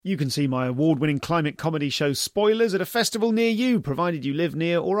You can see my award-winning climate comedy show Spoilers at a festival near you, provided you live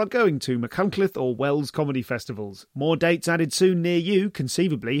near or are going to Machynlleth or Wells comedy festivals. More dates added soon near you,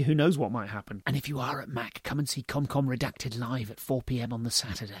 conceivably, who knows what might happen. And if you are at Mac, come and see ComCom Redacted live at 4 p.m. on the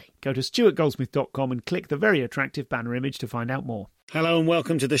Saturday. Go to stuartgoldsmith.com and click the very attractive banner image to find out more. Hello and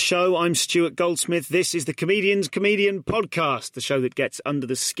welcome to the show. I'm Stuart Goldsmith. This is the Comedian's Comedian Podcast, the show that gets under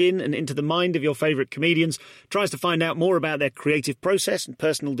the skin and into the mind of your favourite comedians, tries to find out more about their creative process and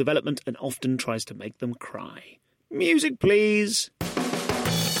personal development, and often tries to make them cry. Music, please.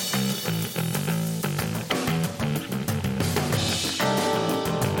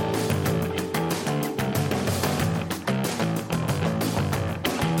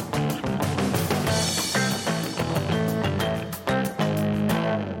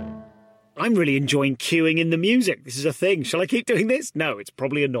 I'm really enjoying cueing in the music. This is a thing. Shall I keep doing this? No, it's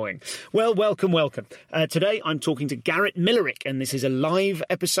probably annoying. Well, welcome. Today I'm talking to Garrett Millerick, and this is a live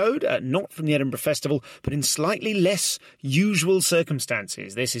episode, not from the Edinburgh Festival, but in slightly less usual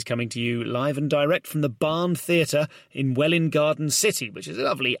circumstances. This is coming to you live and direct from the Barn Theatre in Welwyn Garden City, which is a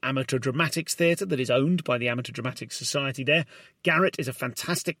lovely amateur dramatics theatre that is owned by the Amateur Dramatics Society there. Garrett is a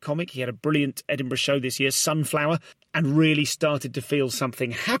fantastic comic. He had a brilliant Edinburgh show this year, Sunflower, and really started to feel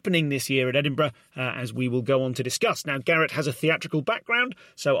something happening this year at Edinburgh, as we will go on to discuss. Now, Garrett has a theatrical background,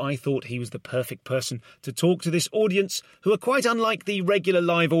 so I thought he was the perfect person to talk to this audience, who are quite unlike the regular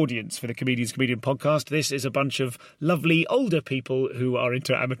live audience for the Comedian's Comedian Podcast. This is a bunch of lovely older people who are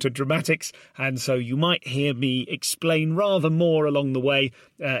into amateur dramatics, and so you might hear me explain rather more along the way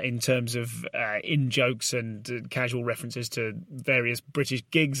in terms of in-jokes and casual references to various British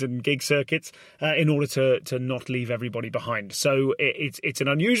gigs and gig circuits in order to not leave everybody behind. So it's an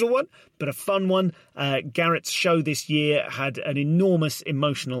unusual one, but a fun one. Garrett's show this year had an enormous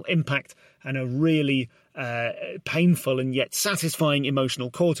emotional impact and a really painful and yet satisfying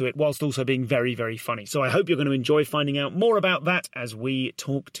emotional core to it, whilst also being very, very funny. So I hope you're going to enjoy finding out more about that as we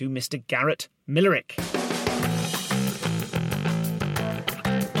talk to Mr. Garrett Millerick.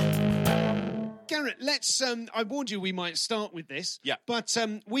 Garrett, let's, I warned you we might start with this, but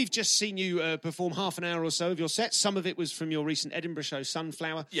we've just seen you perform half an hour or so of your set. Some of it was from your recent Edinburgh show,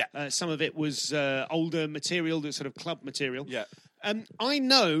 Sunflower. Some of it was older material, the sort of club material. I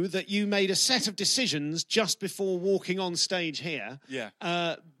know that you made a set of decisions just before walking on stage here,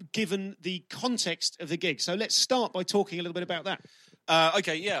 given the context of the gig. So let's start by talking a little bit about that.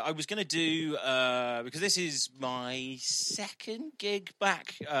 I was going to do, because this is my second gig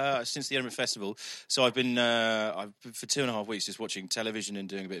back since the Edinburgh Festival, so I've been for 2.5 weeks just watching television and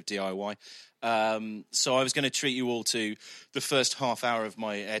doing a bit of DIY. So I was going to treat you all to the first half hour of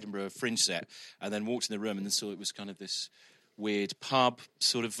my Edinburgh Fringe set, and then walked in the room and then saw it was kind of this weird pub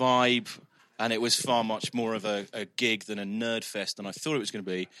sort of vibe, and it was far much more of a gig than a nerd fest than I thought it was going to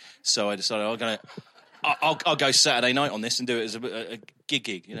be. So I decided I'll go Saturday night on this and do it as a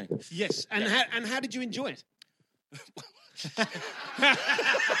gig, you know. Yes, and how did you enjoy it?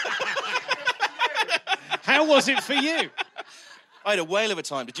 How was it for you? I had a whale of a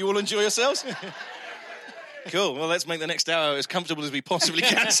time. Did you all enjoy yourselves? Cool. Well, let's make the next hour as comfortable as we possibly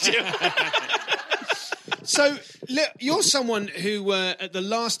can, Stu. So, look, you're someone who, at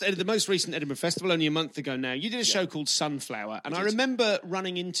the most recent Edinburgh Festival, only a month ago now, you did a show called Sunflower, and I remember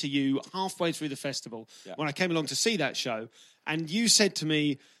running into you halfway through the festival when I came along to see that show, and you said to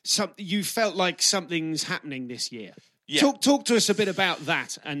me, you felt like something's happening this year. Yeah. Talk to us a bit about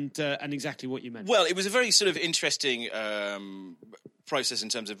that and exactly what you meant. Well, it was a very sort of interesting process in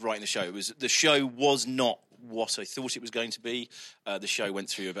terms of writing the show. The show was not what I thought it was going to be. The show went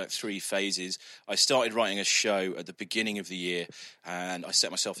through about 3 phases. I started writing a show at the beginning of the year, and I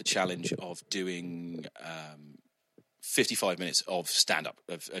set myself the challenge of doing 55 minutes of stand-up,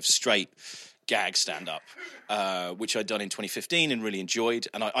 of straight gag stand-up, which I'd done in 2015 and really enjoyed.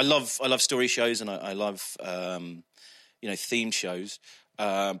 And I love story shows, and I love themed shows.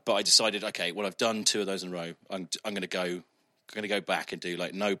 But I decided, okay, well, I've done 2 of those in a row. I'm going to go back and do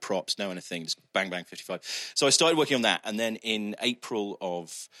like no props, no anything, just bang, bang, 55. So I started working on that. And then in April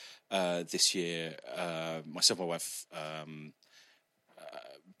of this year, myself and my wife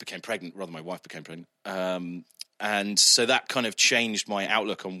became pregnant, rather my wife became pregnant. And so that kind of changed my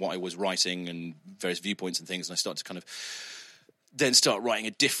outlook on what I was writing and various viewpoints and things. And I started to kind of then start writing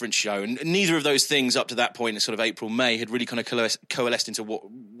a different show. And neither of those things up to that point in sort of April, May had really kind of coalesced into what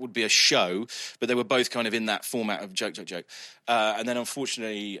would be a show, but they were both kind of in that format of joke. And then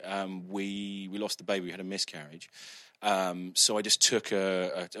unfortunately, we lost the baby. We had a miscarriage. So I just took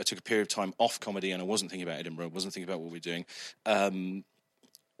a period of time off comedy, and I wasn't thinking about Edinburgh. I wasn't thinking about what we were doing.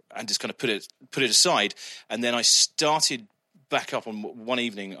 And just kind of put it aside. And then I started back up on one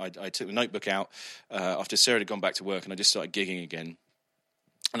evening. I took the notebook out after Sarah had gone back to work, and I just started gigging again.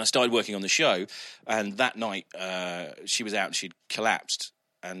 And I started working on the show, and that night she was out and she'd collapsed.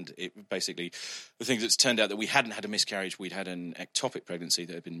 And it basically, the thing that's turned out that we hadn't had a miscarriage, we'd had an ectopic pregnancy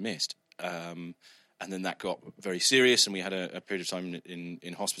that had been missed. And then that got very serious, and we had a period of time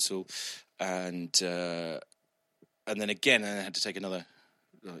in hospital. And then again, I had to take another.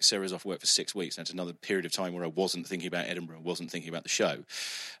 Like Sarah's off work for 6 weeks, and it's another period of time where I wasn't thinking about Edinburgh, I wasn't thinking about the show.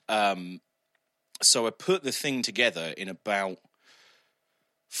 So I put the thing together in about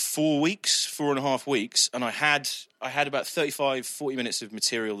 4.5 weeks, and I had about 35, 40 minutes of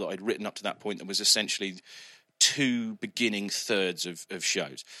material that I'd written up to that point that was essentially 2 beginning thirds of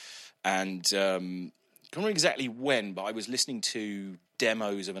shows. And I can't remember exactly when, but I was listening to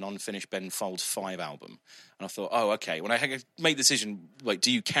demos of an unfinished Ben Folds 5 album, and I thought, oh, okay, when I made the decision, like, do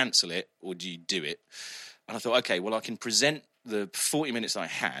you cancel it or do you do it? And I thought, okay, well, I can present the 40 minutes I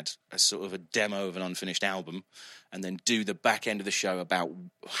had as sort of a demo of an unfinished album, and then do the back end of the show about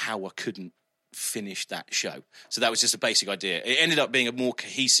how I couldn't finish that show. So that was just a basic idea. It ended up being a more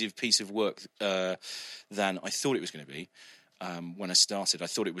cohesive piece of work than I thought it was going to be. When I started, I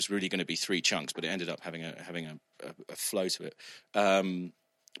thought it was really going to be 3 chunks, but it ended up having a flow to it.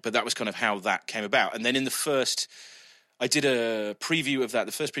 But that was kind of how that came about. And then I did a preview of that.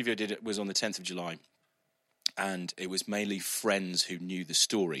 The first preview I did was on the 10th of July. And it was mainly friends who knew the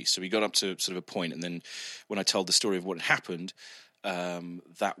story. So we got up to sort of a point, and then when I told the story of what had happened,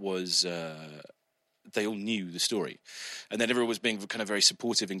 that was... they all knew the story. And then everyone was being kind of very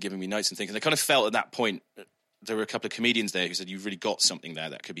supportive and giving me notes and things. And I kind of felt at that point... There were a couple of comedians there who said, you've really got something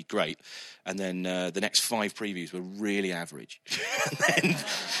there that could be great. And then the next 5 previews were really average.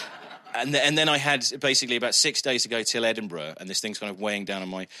 and then I had basically about 6 days to go till Edinburgh, and this thing's kind of weighing down on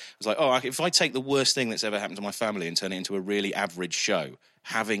my... I was like, oh, if I take the worst thing that's ever happened to my family and turn it into a really average show,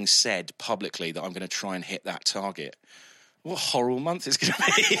 having said publicly that I'm going to try and hit that target... What a horrible month it's going to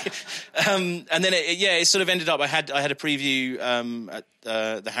be. And then, it sort of ended up, I had a preview at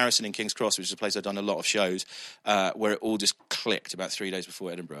the Harrison in King's Cross, which is a place I'd done a lot of shows, where it all just clicked about 3 days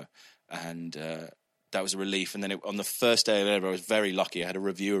before Edinburgh. And that was a relief. And then on the first day of Edinburgh, I was very lucky. I had a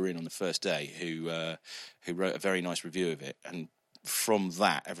reviewer in on the first day who wrote a very nice review of it. And from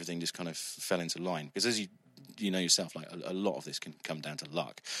that, everything just kind of fell into line. Because as you know yourself, like a lot of this can come down to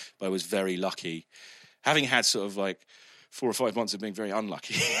luck. But I was very lucky, having had sort of like 4 or 5 months of being very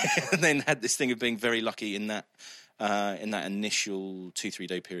unlucky, and then had this thing of being very lucky in that initial 2-3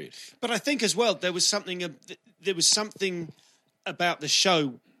 day period. But I think as well there was something about the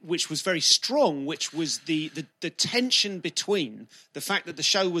show which was very strong, which was the tension between the fact that the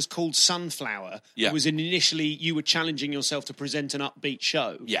show was called Sunflower. Yeah. It was initially you were challenging yourself to present an upbeat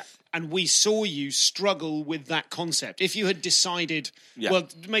show. Yeah. And we saw you struggle with that concept. If you had decided... Yeah. Well,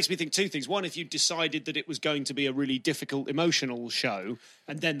 it makes me think 2 things. One, if you decided that it was going to be a really difficult, emotional show,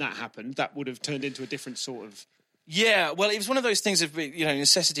 and then that happened, that would have turned into a different sort of... Yeah, well, it was one of those things of,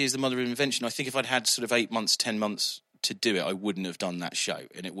 necessity is the mother of invention. I think if I'd had sort of 8 months, 10 months to do it, I wouldn't have done that show.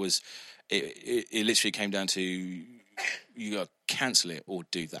 And it literally came down to, you got to cancel it or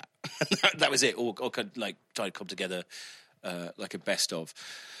do that. That was it. Or kind of like try to come together like a best of.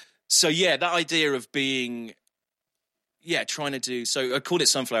 So, yeah, that idea of being, trying to do... So I called it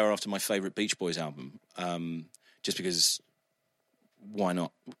Sunflower after my favourite Beach Boys album, just because... Why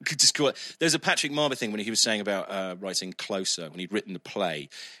not? Just call it. There's a Patrick Marber thing when he was saying about writing Closer. When he'd written the play,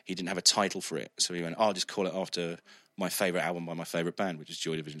 he didn't have a title for it. So he went, I'll just call it after my favourite album by my favourite band, which is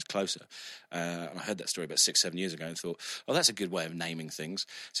Joy Division's Closer. And I heard that story about 6-7 years ago and thought, oh, that's a good way of naming things.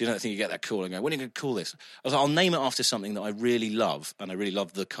 So you don't think you get that call and go, when are you going to call this? I was like, I'll name it after something that I really love, and I really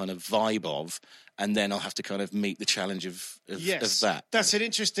love the kind of vibe of, and then I'll have to kind of meet the challenge of that. That's an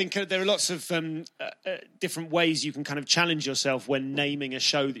interesting... There are lots of different ways you can kind of challenge yourself when naming a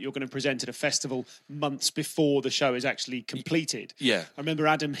show that you're going to present at a festival months before the show is actually completed. Yeah. I remember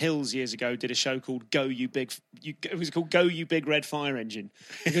Adam Hills years ago did a show called it was called Go You Big Red Fire Engine,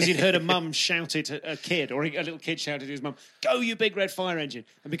 because he'd heard a mum shout it at a kid, or a little kid shouted to his mum, Go You Big Red Fire Engine.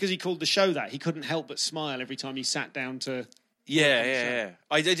 And because he called the show that, he couldn't help but smile every time he sat down to... Yeah.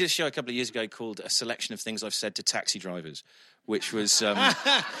 I did a show a couple of years ago called A Selection of Things I've Said to Taxi Drivers, which was, and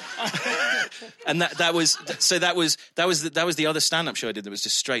that was the other stand-up show I did that was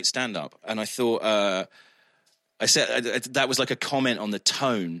just straight stand-up, and I thought I said that was like a comment on the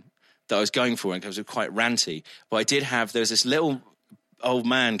tone that I was going for, and it was quite ranty. But there was this little old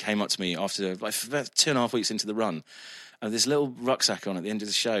man came up to me after like about 2.5 weeks into the run, and this little rucksack on at the end of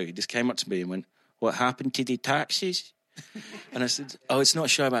the show. He just came up to me and went, "What happened to the taxis?" And I said, "Oh, it's not a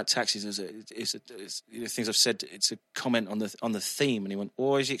show about taxis. It's things I've said. It's a comment on the theme." And he went,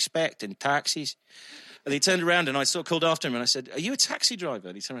 "What was you expecting? Taxis?" And he turned around and I sort of called after him and I said, "Are you a taxi driver?"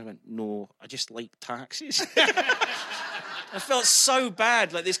 And he turned around and went, "No, I just like taxis." I felt so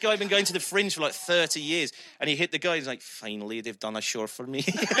bad. Like, this guy had been going to the Fringe for like 30 years and he hit the guy. He's like, "Finally, they've done a show for me."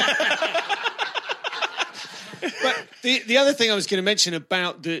 But the other thing I was going to mention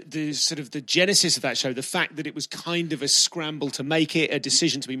about the sort of the genesis of that show, the fact that it was kind of a scramble to make it, a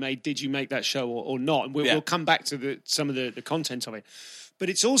decision to be made, did you make that show or not? And we'll come back to some of the content of it. But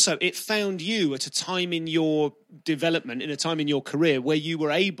it's also, it found you at a time in your development, in a time in your career where you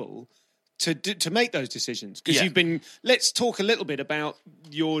were able to make those decisions. Because you've been... Let's talk a little bit about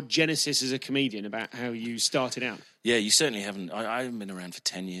your genesis as a comedian, about how you started out. Yeah, you certainly haven't. I haven't been around for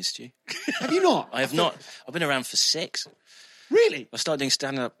 10 years, Stu. Have you not? I have not. I've been around for 6. Really? I started doing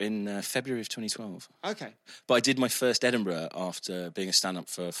stand-up in February of 2012. Okay. But I did my first Edinburgh after being a stand-up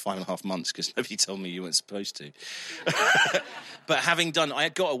for 5.5 months because nobody told me you weren't supposed to. But I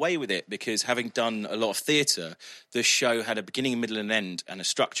got away with it because having done a lot of theatre, the show had a beginning, middle and end and a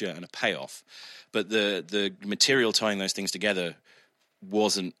structure and a payoff. But the material tying those things together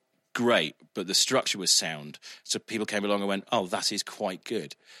wasn't great, but the structure was sound. So people came along and went, "Oh, that is quite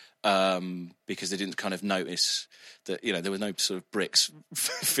good." Because they didn't kind of notice that, there were no sort of bricks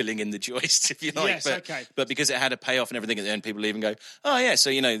filling in the joist, if you like. Yes, okay. But because it had a payoff and everything at the end, people leave and go, "Oh yeah," so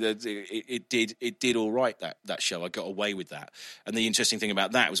it did all right, that show. I got away with that. And the interesting thing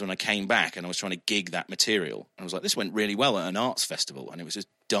about that was when I came back and I was trying to gig that material, and I was like, this went really well at an arts festival, and it was just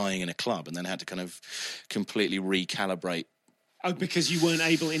dying in a club, and then I had to kind of completely recalibrate. Oh, because you weren't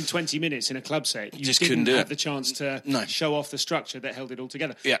able in 20 minutes in a club set. You just didn't couldn't do have it. the chance to show off the structure that held it all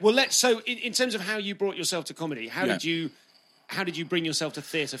together. Yeah. Well, so in terms of how you brought yourself to comedy, how did you bring yourself to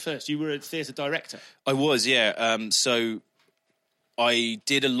theatre first? You were a theatre director. I was, yeah. So I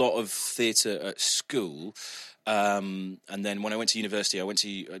did a lot of theatre at school. And then when I went to university, I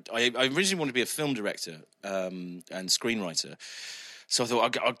originally wanted to be a film director and screenwriter. So I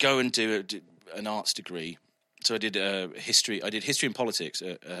thought I'll go and do an arts degree. So I did history. I did history and politics,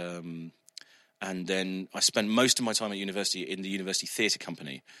 and then I spent most of my time at university in the university theatre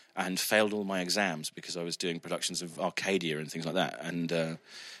company, and failed all my exams because I was doing productions of Arcadia and things like that, and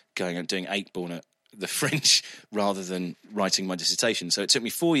going and doing Eightbourne at the Fringe rather than writing my dissertation. So it took me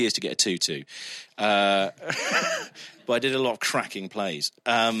 4 years to get a 2-2, but I did a lot of cracking plays.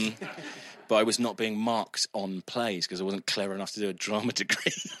 But I was not being marked on plays because I wasn't clever enough to do a drama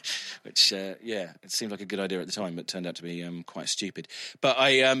degree, which, it seemed like a good idea at the time, but turned out to be quite stupid. But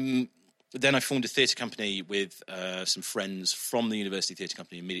then I formed a theatre company with some friends from the university theatre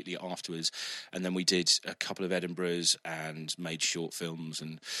company immediately afterwards, and then we did a couple of Edinburghs and made short films,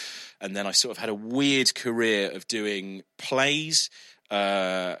 and then I sort of had a weird career of doing plays,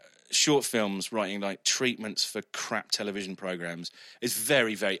 short films, writing like treatments for crap television programs. It's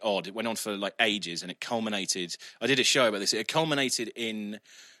very, very odd. It went on for like ages, and it culminated. I did a show about this. It culminated in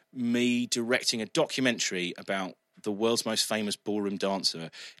me directing a documentary about the world's most famous ballroom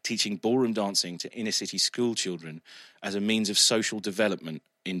dancer, teaching ballroom dancing to inner city school children as a means of social development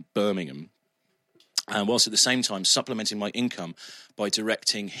in Birmingham. And whilst at the same time supplementing my income by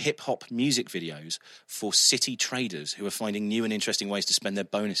directing hip-hop music videos for city traders who are finding new and interesting ways to spend their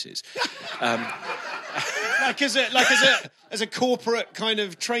bonuses. Like as a corporate kind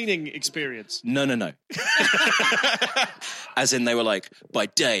of training experience? No. As in, they were like, by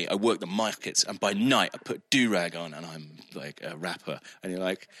day I work the markets, and by night I put do-rag on and I'm like a rapper. And you're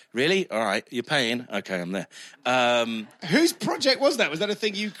like, really? All right, you're paying? Okay, I'm there. Whose project was that? Was that a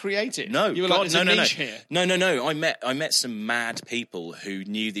thing you created? No, you were God, like, no. Here. No. I met some mad people who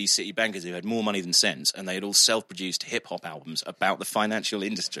knew these city bankers who had more money than sense, and they had all self-produced hip-hop albums about the financial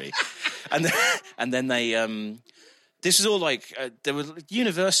industry. and then they... this was all like...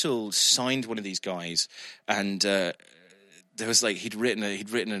 Universal signed one of these guys, and... there was like he'd written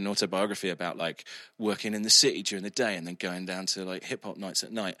an autobiography about like working in the city during the day and then going down to like hip hop nights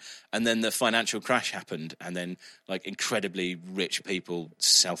at night, and then the financial crash happened, and then like incredibly rich people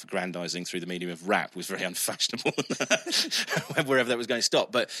self-aggrandizing through the medium of rap was very unfashionable wherever that was going to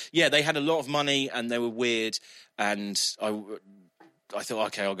stop. But yeah, they had a lot of money and they were weird, and I thought,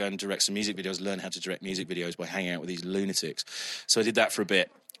 okay, I'll go and direct some music videos, learn how to direct music videos by hanging out with these lunatics. So I did that for a bit,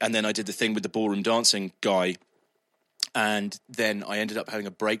 and then I did the thing with the ballroom dancing guy. And then I ended up having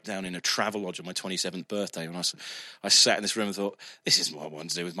a breakdown in a travel lodge on my 27th birthday. And I sat in this room and thought, this isn't what I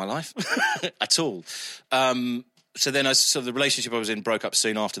want to do with my life at all. the relationship I was in broke up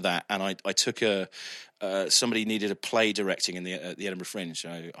soon after that, and I took somebody needed a play directing in the Edinburgh Fringe. So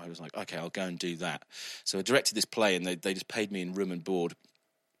I was like, okay, I'll go and do that. So I directed this play, and they just paid me in room and board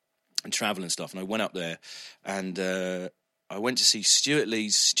and travel and stuff. And I went up there, and I went to see Stuart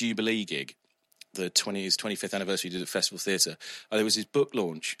Lee's Jubilee gig, his 25th anniversary he did at Festival Theatre. There was his book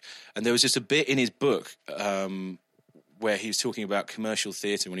launch, and there was just a bit in his book where he was talking about commercial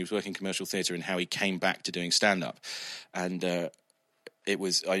theatre, when he was working commercial theatre, and how he came back to doing stand-up. And it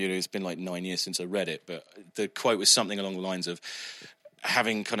was, it's been like 9 years since I read it, but the quote was something along the lines of,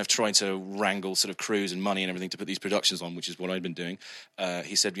 having kind of tried to wrangle sort of crews and money and everything to put these productions on, which is what I'd been doing,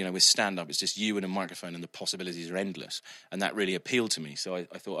 he said, with stand-up, it's just you and a microphone and the possibilities are endless. And that really appealed to me. So I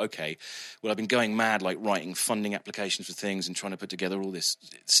thought, okay, well, I've been going mad, like writing funding applications for things and trying to put together all this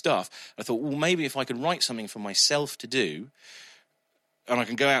stuff. I thought, well, maybe if I could write something for myself to do and I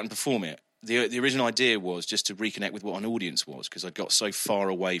can go out and perform it. The original idea was just to reconnect with what an audience was, because I got so far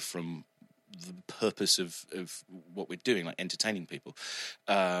away from the purpose of what we're doing, like entertaining people.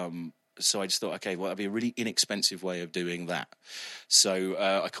 So I just thought, okay, well, that'd be a really inexpensive way of doing that. So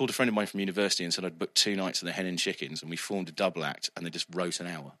I called a friend of mine from university and said I'd booked 2 nights at the Hen and Chickens, and we formed a double act, and they just wrote an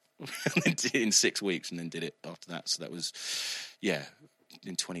hour and then did it in 6 weeks, and then did it after that. So that was,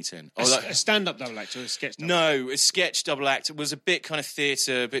 in 2010. A stand-up double act or a sketch double act? No, a sketch double act. It was a bit kind of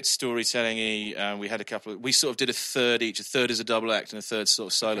theatre, a bit storytelling-y. We had we sort of did a third each. A third as a double act and a third sort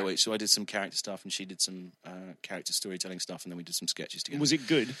of solo each. So I did some character stuff and she did some character storytelling stuff, and then we did some sketches together. Was it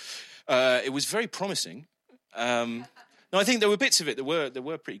good? It was very promising. No, I think there were bits of it that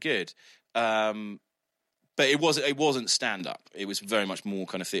were pretty good. But it wasn't stand-up. It was very much more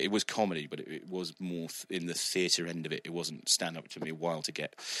kind of it was comedy, but it was more in the theatre end of it. It wasn't stand-up. It took me a while to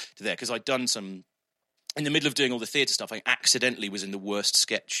get to there, because I'd done some... In the middle of doing all the theatre stuff, I accidentally was in the worst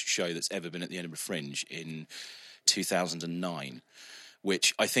sketch show that's ever been at the Edinburgh Fringe in 2009,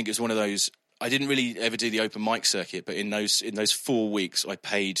 which I think is one of those... I didn't really ever do the open mic circuit, but in those 4 weeks, I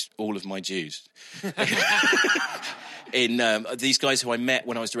paid all of my dues. These guys who I met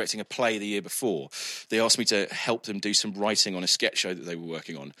when I was directing a play the year before, they asked me to help them do some writing on a sketch show that they were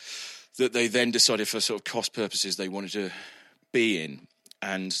working on, that they then decided for sort of cost purposes they wanted to be in.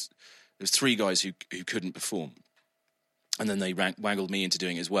 And there was 3 guys who couldn't perform. And then they wangled me into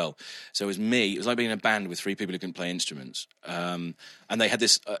doing it as well. So it was me. It was like being in a band with 3 people who couldn't play instruments. And they had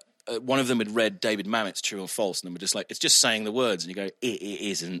this... one of them had read David Mamet's True or False, and then were just like, it's just saying the words, and you go, it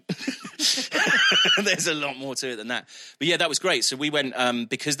isn't. There's a lot more to it than that. But yeah, that was great. So we went,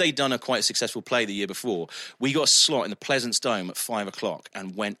 because they'd done a quite successful play the year before, we got a slot in the Pleasance Dome at 5:00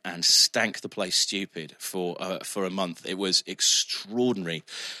 and went and stank the place stupid for a month. It was extraordinary.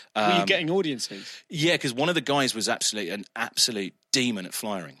 Were you getting audiences? Yeah, because one of the guys was an absolute demon at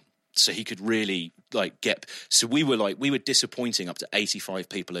flyering. So he could really get. So we were disappointing up to 85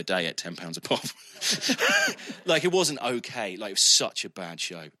 people a day at £10 a pop. It wasn't okay. It was such a bad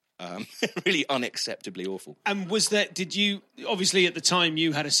show. Really unacceptably awful. And did you, obviously at the time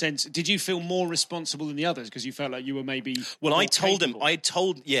you had a sense, did you feel more responsible than the others because you felt like you were maybe... Well, I told them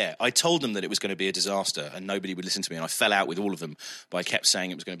that it was going to be a disaster and nobody would listen to me, and I fell out with all of them, but I kept saying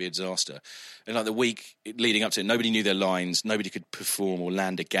it was going to be a disaster. And the week leading up to it, nobody knew their lines, nobody could perform or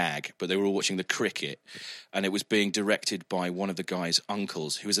land a gag, but they were all watching the cricket, and it was being directed by one of the guy's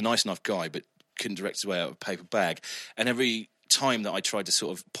uncles, who was a nice enough guy, but couldn't direct his way out of a paper bag. And every time that I tried to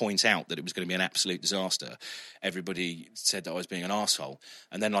sort of point out that it was going to be an absolute disaster, everybody said that I was being an arsehole.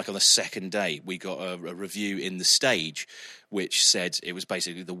 And then on the second day, we got a review in The Stage, which said it was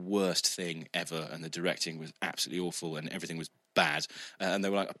basically the worst thing ever, and the directing was absolutely awful, and everything was bad. And they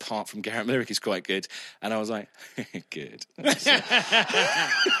were like, apart from Garrett Millerick is quite good. And I was like, good.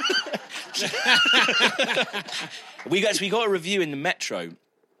 We got a review in the Metro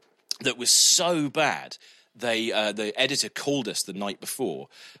that was so bad. The editor called us the night before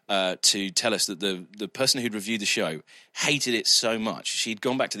to tell us that the person who'd reviewed the show hated it so much she'd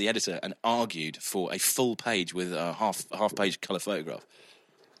gone back to the editor and argued for a full page with a half page colour photograph.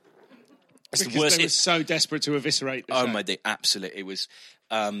 It's because the worst. They were so desperate to eviscerate the show. Oh my! It was.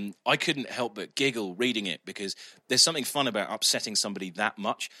 I couldn't help but giggle reading it, because there's something fun about upsetting somebody that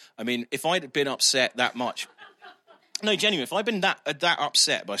much. I mean, if I'd been upset that much. No, genuinely, if I'd been that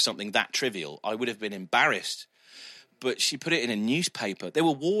upset by something that trivial, I would have been embarrassed. But she put it in a newspaper. There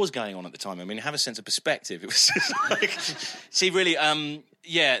were wars going on at the time. I mean, have a sense of perspective. It was just she really, what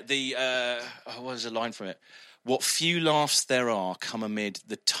was the line from it? What few laughs there are come amid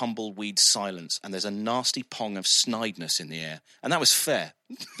the tumbleweed silence, and there's a nasty pong of snideness in the air. And that was fair.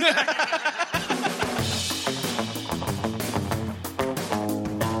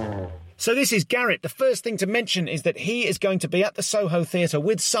 So this is Garrett. The first thing to mention is that he is going to be at the Soho Theatre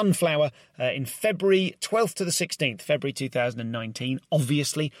with Sunflower in February 12th to the 16th, February 2019,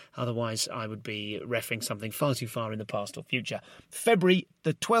 obviously. Otherwise, I would be referring something far too far in the past or future. February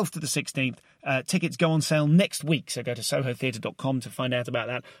the 12th to the 16th. Tickets go on sale next week, so go to sohotheatre.com to find out about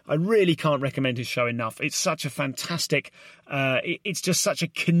that. I really can't recommend his show enough. It's such a fantastic, it's just such a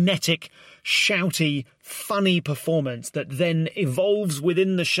kinetic, shouty, funny performance that then evolves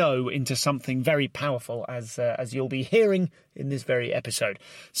within the show into something very powerful, as you'll be hearing in this very episode.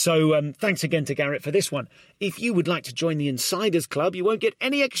 So thanks again to Garrett for this one. If you would like to join the Insiders Club, you won't get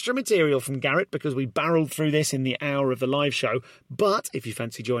any extra material from Garrett because we barreled through this in the hour of the live show. But if you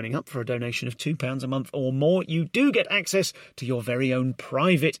fancy joining up for a donation of £2 a month or more, you do get access to your very own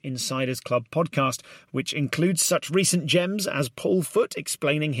private Insiders Club podcast, which includes such recent gems as Paul Foote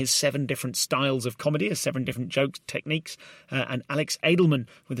explaining his 7 different styles of comedy, his 7 different joke techniques, and Alex Edelman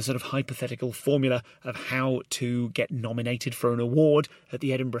with a sort of hypothetical formula of how to get nominated for an award at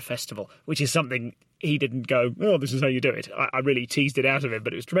the Edinburgh Festival, which is something he didn't go, oh, this is how you do it. I really teased it out of him,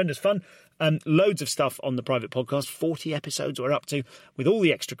 but it was tremendous fun. Loads of stuff on the private podcast, 40 episodes we're up to, with all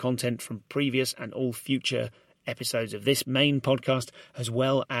the extra content from previous and all future episodes of this main podcast, as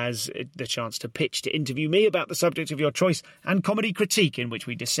well as the chance to pitch to interview me about the subject of your choice, and comedy critique, in which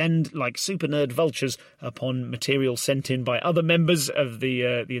we descend like super nerd vultures upon material sent in by other members of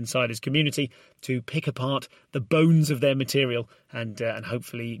the Insiders community to pick apart the bones of their material and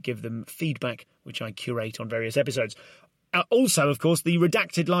hopefully give them feedback, which I curate on various episodes. Also, of course, the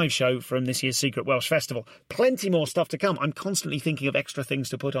redacted live show from this year's Secret Welsh Festival. Plenty more stuff to come. I'm constantly thinking of extra things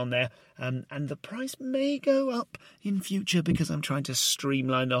to put on there. And the price may go up in future because I'm trying to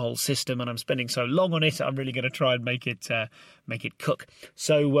streamline the whole system and I'm spending so long on it. I'm really going to try and make it cook.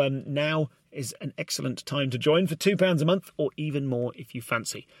 So now is an excellent time to join for £2 a month or even more if you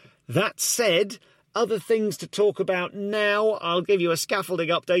fancy. That said, other things to talk about now. I'll give you a scaffolding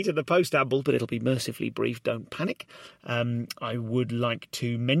update in the post-amble, but it'll be mercifully brief, don't panic. I would like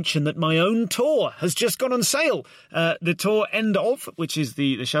to mention that my own tour has just gone on sale. The tour End Of, which is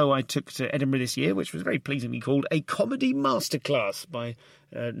the show I took to Edinburgh this year, which was very pleasingly called A Comedy Masterclass by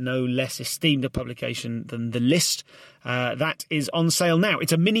no less esteemed a publication than The List. That is on sale now.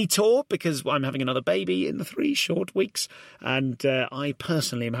 It's a mini tour because I'm having another baby in the 3 short weeks, and I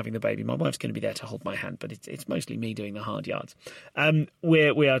personally am having the baby. My wife's going to be there to hold my hand, but it's mostly me doing the hard yards.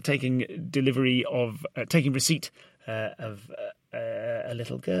 We are taking receipt of a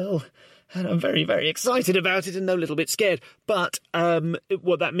little girl, and I'm very, very excited about it and a little bit scared. But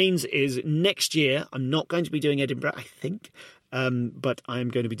what that means is next year I'm not going to be doing Edinburgh, I think. But I'm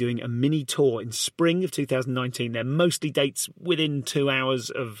going to be doing a mini tour in spring of 2019. They're mostly dates within 2 hours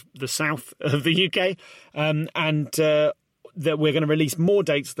of the south of the UK. That we're going to release more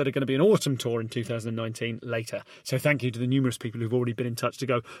dates that are going to be an autumn tour in 2019 later. So thank you to the numerous people who've already been in touch to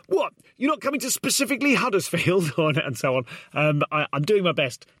go, what? You're not coming to specifically Huddersfield? And so on. I'm doing my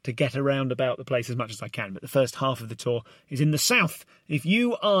best to get around about the place as much as I can, but the first half of the tour is in the south. If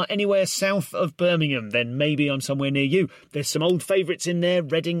you are anywhere south of Birmingham, then maybe I'm somewhere near you. There's some old favourites in there,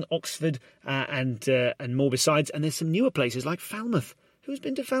 Reading, Oxford, and more besides. And there's some newer places like Falmouth. Who's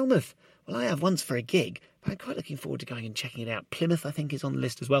been to Falmouth? Well, I have once for a gig. I'm quite looking forward to going and checking it out. Plymouth, I think, is on the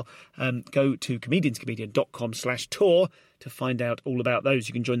list as well. Go to comedianscomedian.com/tour to find out all about those.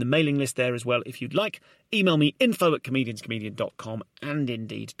 You can join the mailing list there as well if you'd like. Email me info@comedianscomedian.com and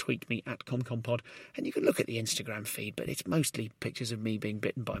indeed tweet me at ComComPod. And you can look at the Instagram feed, but it's mostly pictures of me being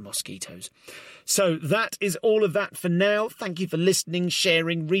bitten by mosquitoes. So that is all of that for now. Thank you for listening,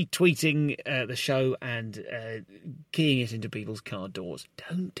 sharing, retweeting the show and keying it into people's car doors.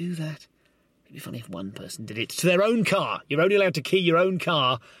 Don't do that. It'd be funny if one person did it to their own car. You're only allowed to key your own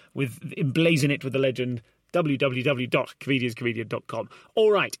car emblazon it with the legend www.comedianscomedian.com.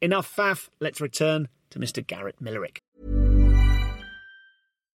 All right, enough faff. Let's return to Mr. Garrett Millerick.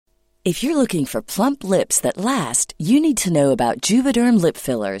 If you're looking for plump lips that last, you need to know about Juvederm lip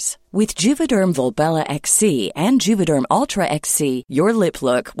fillers. With Juvederm Volbella XC and Juvederm Ultra XC, your lip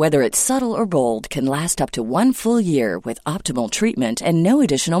look, whether it's subtle or bold, can last up to 1 full year with optimal treatment and no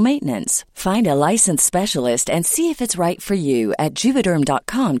additional maintenance. Find a licensed specialist and see if it's right for you at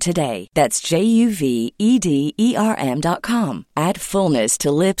Juvederm.com today. That's JUVEDERM.com. Add fullness to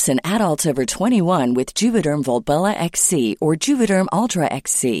lips in adults over 21 with Juvederm Volbella XC or Juvederm Ultra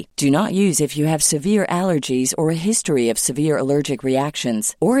XC. Do not use if you have severe allergies or a history of severe allergic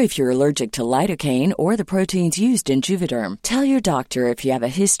reactions, or if you're you're allergic to lidocaine or the proteins used in Juvederm. Tell your doctor if you have a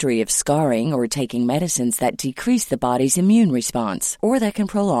history of scarring or taking medicines that decrease the body's immune response or that can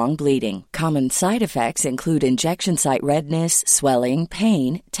prolong bleeding. Common side effects include injection site redness, swelling,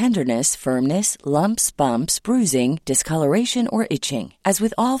 pain, tenderness, firmness, lumps, bumps, bruising, discoloration, or itching. As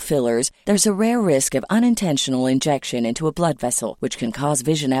with all fillers, there's a rare risk of unintentional injection into a blood vessel, which can cause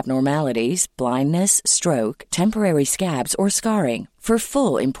vision abnormalities, blindness, stroke, temporary scabs, or scarring. For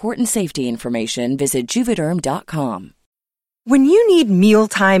full, important safety information, visit Juvederm.com. When you need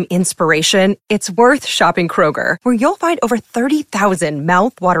mealtime inspiration, it's worth shopping Kroger, where you'll find over 30,000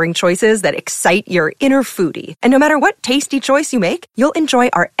 mouth-watering choices that excite your inner foodie. And no matter what tasty choice you make, you'll enjoy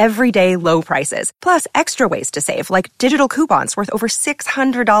our everyday low prices, plus extra ways to save, like digital coupons worth over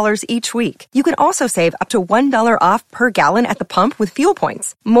 $600 each week. You can also save up to $1 off per gallon at the pump with fuel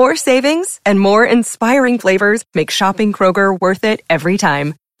points. More savings and more inspiring flavors make shopping Kroger worth it every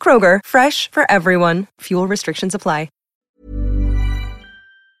time. Kroger, fresh for everyone. Fuel restrictions apply.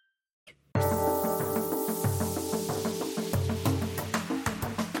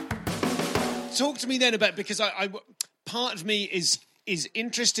 Talk to me then about, because I part of me is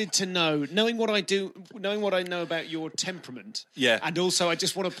interested to know, knowing what I know about your temperament. Yeah. And also I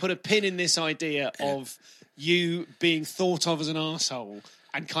just want to put a pin in this idea of you being thought of as an arsehole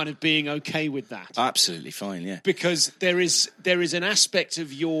and kind of being okay with that. Absolutely fine, yeah. Because there is an aspect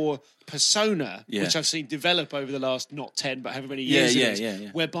of your persona, Yeah. which I've seen develop over the last, not 10, but however many years it is, yeah.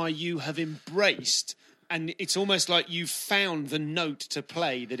 whereby you have embraced, and it's almost like you've found the note to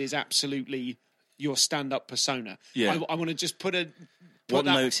play that is absolutely your stand-up persona. Yeah. I want to just put What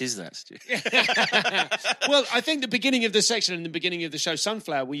that... note is that, Stu? Well, I think the beginning of the section and the beginning of the show,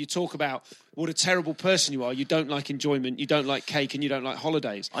 Sunflower, where you talk about what a terrible person you are. You don't like enjoyment, you don't like cake, and you don't like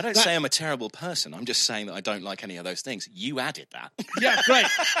holidays. I don't say I'm a terrible person. I'm just saying that I don't like any of those things. You added that. Yeah, great.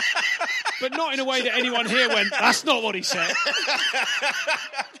 But not in a way that anyone here went, that's not what he said.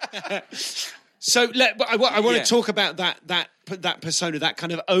 So I want to talk about that persona, that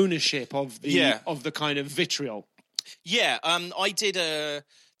kind of ownership of the kind of vitriol. Yeah, I did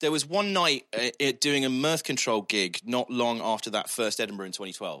there was one night doing a Mirth Control gig not long after that first Edinburgh in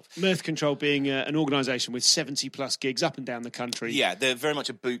 2012. Mirth Control being an organisation with 70-plus gigs up and down the country. Yeah, they're very much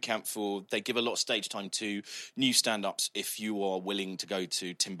a boot camp they give a lot of stage time to new stand-ups if you are willing to go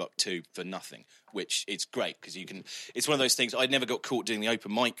to Timbuktu for nothing, which it's great because it's one of those things. I'd never got caught doing the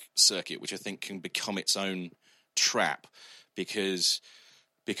open mic circuit, which I think can become its own trap because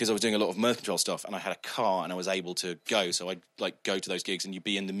I was doing a lot of Mirth Control stuff and I had a car and I was able to go. So I'd like go to those gigs and you'd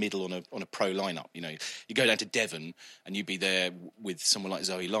be in the middle on a pro lineup. You know, you go down to Devon and you'd be there with someone like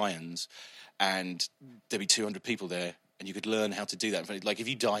Zoe Lyons and there'd be 200 people there and you could learn how to do that. Like if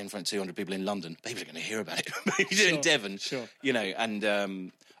you die in front of 200 people in London, people are going to hear about it. But if you do it in Devon, sure. You know,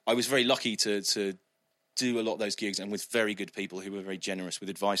 and I was very lucky to do a lot of those gigs and with very good people who were very generous with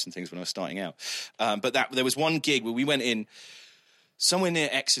advice and things when I was starting out. But there was one gig where we went in somewhere near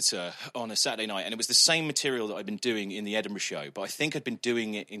Exeter on a Saturday night, and it was the same material that I'd been doing in the Edinburgh show, but I think I'd been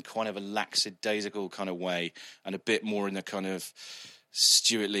doing it in kind of a lackadaisical kind of way and a bit more in the kind of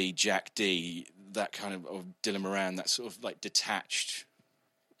Stuart Lee, Jack D, that kind of Dylan Moran, that sort of like detached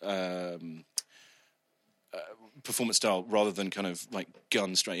performance style rather than kind of like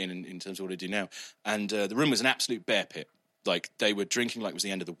gun straight in terms of what I do now. And the room was an absolute bear pit. Like they were drinking like it was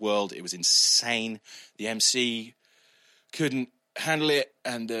the end of the world. It was insane. The MC couldn't handle it,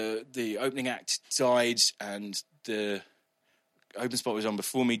 and the opening act died, and the open spot was on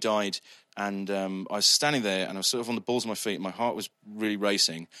before me died, and I was standing there, and I was sort of on the balls of my feet, and my heart was really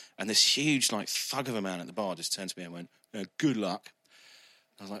racing, and this huge, like, thug of a man at the bar just turned to me and went, good luck.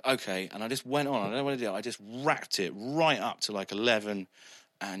 I was like, okay, and I just went on, I don't know what I did, I just racked it right up to, like, 11,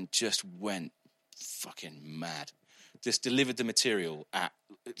 and just went fucking mad. Just delivered the material at,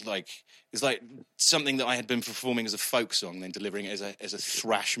 like, it's like something that I had been performing as a folk song, then delivering it as a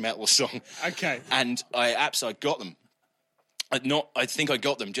thrash metal song. Okay. And I absolutely got them. I think I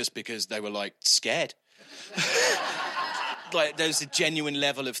got them just because they were, like, scared. Like, there's a genuine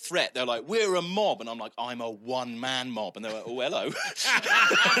level of threat. They're like, we're a mob. And I'm like, I'm a one-man mob. And they're like, oh, hello.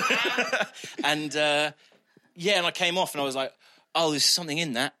 And, and I came off and I was like, oh, there's something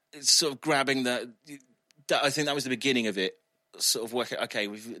in that. It's sort of grabbing I think that was the beginning of it. Sort of work. Okay,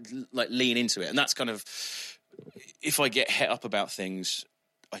 we've like lean into it, and that's kind of. If I get het up about things,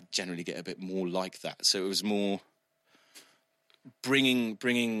 I generally get a bit more like that. So it was more bringing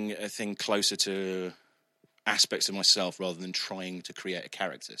a thing closer to aspects of myself rather than trying to create a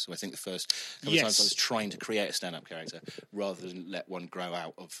character. So I think the first couple of times I was trying to create a stand-up character rather than let one grow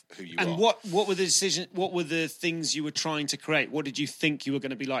out of who you are. And what were the decisions? What were the things you were trying to create? What did you think you were going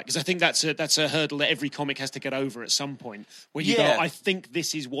to be like? Because I think that's a hurdle that every comic has to get over at some point. Where you go, I think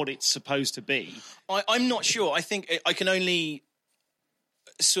this is what it's supposed to be. I'm not sure. I think I can only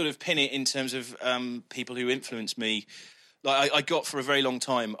sort of pin it in terms of people who influenced me. Like I got for a very long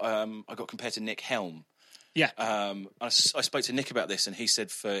time. I got compared to Nick Helm. Yeah. I spoke to Nick about this, and he said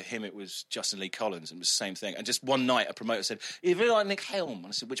for him it was Justin Lee Collins, and it was the same thing. And just one night, a promoter said, "You really like Nick Helm?" And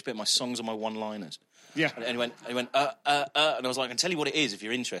I said, "Which bit? My songs or my one-liners?" Yeah. And he went, and I was like, "I can tell you what it is if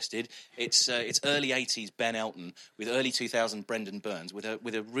you're interested. It's early '80s Ben Elton with early 2000 Brendan Burns with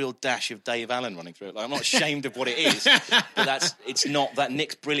a real dash of Dave Allen running through it. Like, I'm not ashamed of what it is, but it's not that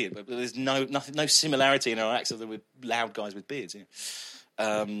Nick's brilliant, but there's no similarity in our acts other than with loud guys with beards."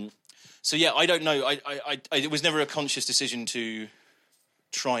 Yeah. So yeah, I don't know. It was never a conscious decision to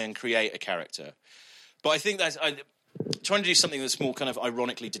try and create a character, but I think that's trying to do something that's more kind of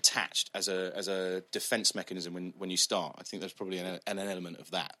ironically detached as a defense mechanism when you start. I think there's probably an element of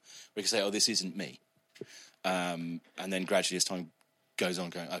that where you can say, "Oh, this isn't me," and then gradually as time goes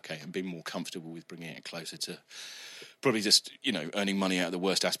on, going, "Okay, I'm being more comfortable with bringing it closer to." Probably just, earning money out of the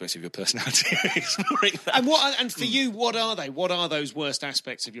worst aspects of your personality. Exploring that. And for you, what are they? What are those worst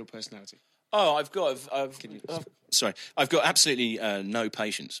aspects of your personality? Oh, I've got absolutely no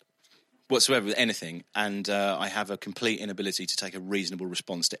patience whatsoever with anything, and I have a complete inability to take a reasonable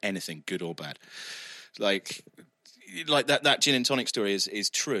response to anything, good or bad. Like that gin and tonic story is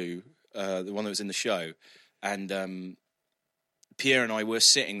true, the one that was in the show, and Pierre and I were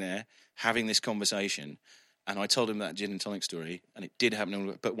sitting there having this conversation. And I told him that gin and tonic story, and it did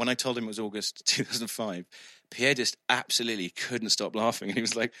happen. But when I told him it was August 2005, Pierre just absolutely couldn't stop laughing. And he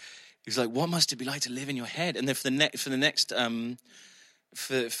was like, "What must it be like to live in your head?" And then for the next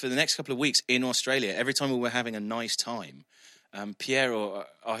couple of weeks in Australia, every time we were having a nice time, Pierre or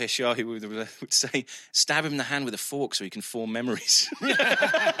Ahishahi would say, "Stab him in the hand with a fork so he can form memories."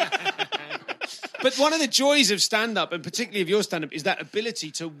 But one of the joys of stand-up, and particularly of your stand-up, is that ability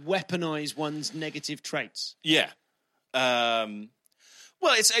to weaponise one's negative traits. Yeah. Well,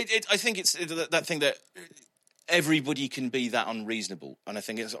 I think it's that thing that everybody can be that unreasonable, and I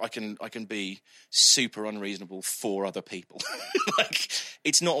think I can be super unreasonable for other people. Like,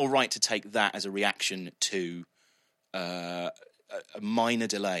 it's not all right to take that as a reaction to a minor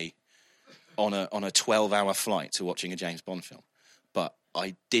delay on a 12-hour flight to watching a James Bond film. But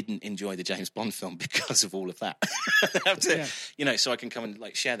I didn't enjoy the James Bond film because of all of that. So I can come and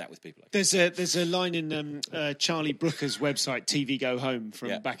share that with people. There's a line in Charlie Brooker's website, TV Go Home,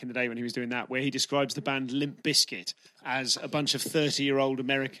 from back in the day when he was doing that, where he describes the band Limp Bizkit as a bunch of 30-year-old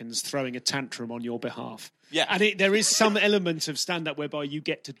Americans throwing a tantrum on your behalf. Yeah. And there is some element of stand-up whereby you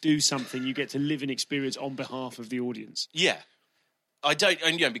get to do something, you get to live an experience on behalf of the audience. Yeah. I don't,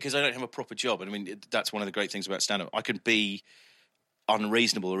 because I don't have a proper job. And I mean, that's one of the great things about stand-up. I can be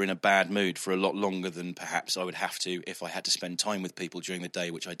unreasonable or in a bad mood for a lot longer than perhaps I would have to if I had to spend time with people during the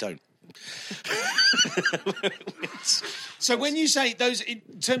day, which I don't. So when you say those, in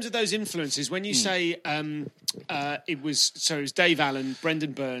terms of those influences, when you say it was Dave Allen,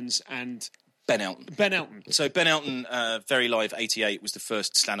 Brendan Burns, and Ben Elton. Ben Elton. So Ben Elton, Very Live 88 was the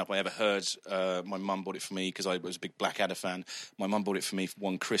first stand-up I ever heard. My mum bought it for me because I was a big Blackadder fan. My mum bought it for me for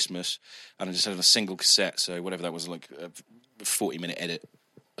one Christmas, and I just had a single cassette, so whatever that was, like a 40-minute edit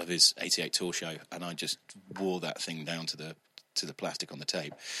of his 88 tour show, and I just wore that thing down to the plastic on the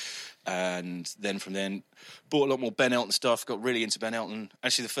tape. And then from then, bought a lot more Ben Elton stuff, got really into Ben Elton.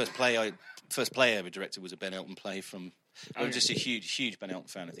 Actually, the first play I ever directed was a Ben Elton play from... I'm just a huge Ben Elton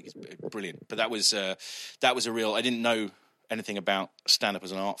fan. I think it's brilliant. But that was a real... I didn't know anything about stand-up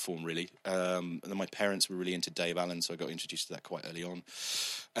as an art form, really. And then my parents were really into Dave Allen, so I got introduced to that quite early on.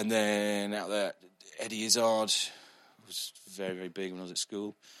 And then out there, Eddie Izzard was very, very big when I was at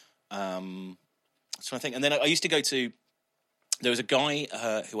school. So I think... And then I used to go to... There was a guy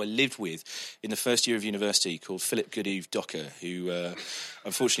who I lived with in the first year of university called Philip Goodeve Docker, who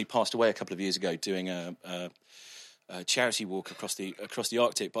unfortunately passed away a couple of years ago doing a charity walk across the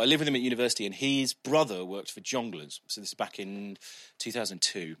Arctic. But I lived with him at university, and his brother worked for Jongleurs. So this is back in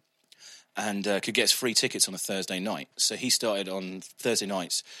 2002, and could get us free tickets on a Thursday night. So he started on Thursday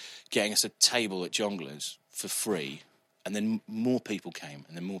nights getting us a table at Jongleurs for free. And then more people came,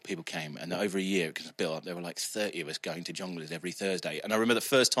 and then more people came. And over a year, it built up, there were like 30 of us going to Jongleurs every Thursday. And I remember the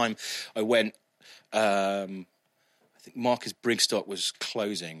first time I went, I I think Marcus Brigstock was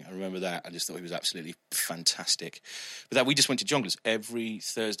closing. I remember that. I just thought he was absolutely fantastic. But that we just went to Jongleurs every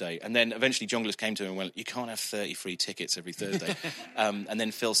Thursday. And then eventually Jongleurs came to him and went, you can't have 30 free tickets every Thursday. And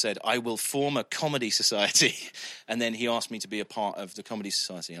then Phil said, I will form a comedy society. And then he asked me to be a part of the comedy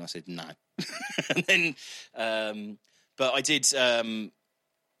society. And I said, no. And then, but I did...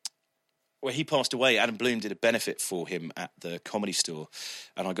 Well, he passed away. Adam Bloom did a benefit for him at the Comedy Store.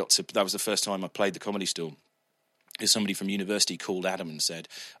 And that was the first time I played the Comedy Store. Somebody from university called Adam and said,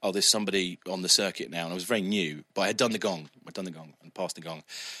 oh, there's somebody on the circuit now. And I was very new, but I had done the gong. And passed the gong.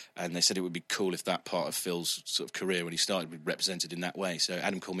 And they said it would be cool if that part of Phil's sort of career when he started would be represented in that way. So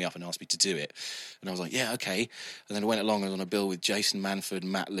Adam called me up and asked me to do it. And I was like, yeah, okay. And then I went along and on a bill with Jason Manford,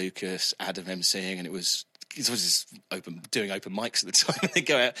 Matt Lucas, Adam emceeing, and it was just doing open mics at the time. They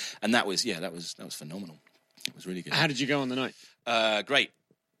go out, and that was phenomenal. It was really good. How did you go on the night? Great,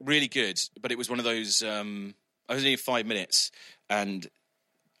 really good. But it was one of those. I was only 5 minutes, and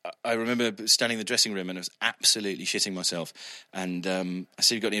I remember standing in the dressing room and I was absolutely shitting myself. And I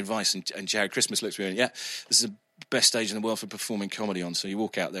said, "You got any advice?" And Jared Christmas looked at me and went, "Yeah, this is the best stage in the world for performing comedy on. So you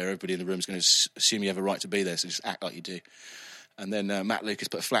walk out there, everybody in the room is going to assume you have a right to be there. So just act like you do." And then Matt Lucas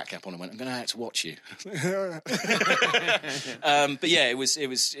put a flat cap on and went, "I'm going to have to watch you." But yeah, it was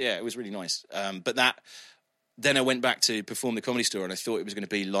really nice. But then I went back to perform the Comedy Store, and I thought it was going to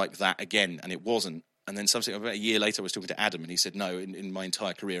be like that again, and it wasn't. And then about a year later, I was talking to Adam, and he said, "No, in my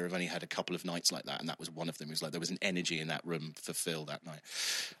entire career, I've only had a couple of nights like that, and that was one of them." It was like there was an energy in that room for Phil that night,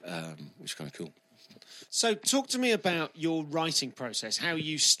 which was kind of cool. So talk to me about your writing process, how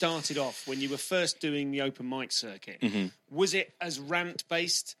you started off when you were first doing the open mic circuit. Mm-hmm. Was it as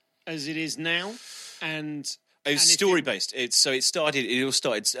rant-based as it is now? And it was story-based. It all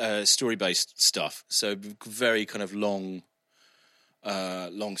started story-based stuff, so very kind of long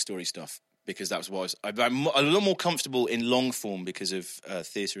story stuff. Because that was what I'm a lot more comfortable in long form because of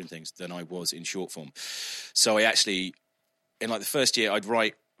theatre and things than I was in short form. So I actually, in like the first year, I'd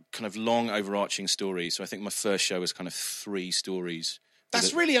write kind of long overarching stories. So I think my first show was kind of 3 stories.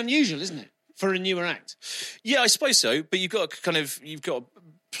 That's really unusual, isn't it, for a newer act? Yeah, I suppose so. But you've got to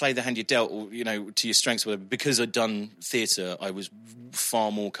play the hand you're dealt, or, to your strengths. Because I'd done theatre, I was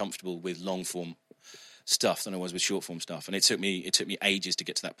far more comfortable with long form stuff than I was with short form stuff, and it took me ages to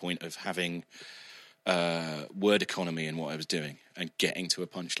get to that point of having word economy in what I was doing and getting to a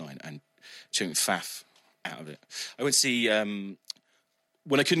punchline and chewing faff out of it. I went to see when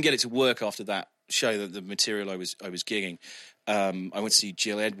I couldn't get it to work after that show, the material I was gigging. I went to see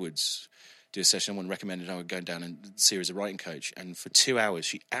Jill Edwards do a session. Someone recommended I would go down and see her as a writing coach, and for 2 hours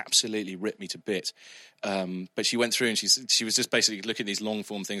she absolutely ripped me to bits. But she went through and she was just basically looking at these long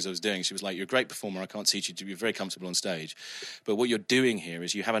form things I was doing. She was like, "You're a great performer. I can't teach you to be very comfortable on stage, but what you're doing here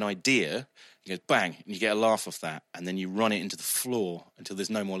is you have an idea, you go bang, and you get a laugh off that, and then you run it into the floor until there's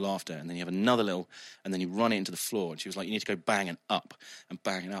no more laughter, and then you have another little, and then you run it into the floor." And she was like, "You need to go bang and up and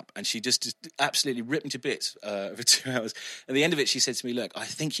bang and up." And she just absolutely ripped me to bits for 2 hours. At the end of it, she said to me, "Look, I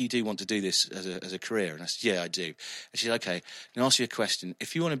think you do want to do this as a career." And I said, "Yeah, I do." And she said, "Okay, can I ask you a question?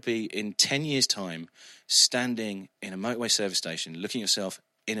 If you want to be in 10 years' time standing in a motorway service station, looking at yourself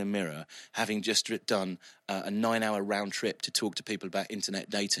in a mirror, having just done a 9-hour round trip to talk to people about internet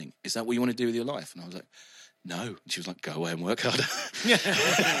dating, is that what you want to do with your life?" And I was like, "No." And she was like, "Go away and work harder."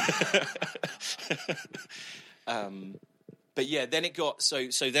 But yeah, then it got so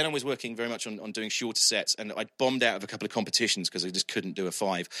then I was working very much on doing shorter sets, and I bombed out of a couple of competitions because I just couldn't do a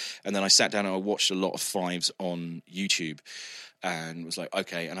 5. And then I sat down and I watched a lot of 5s on YouTube and was like,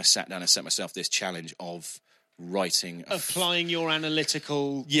 okay. And I sat down and set myself this challenge of writing, applying your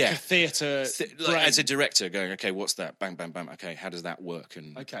analytical theatre as a director, going, okay, what's that? Bang, bang, bang. Okay, how does that work?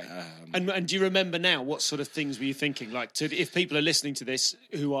 And okay, and do you remember now what sort of things were you thinking? Like, if people are listening to this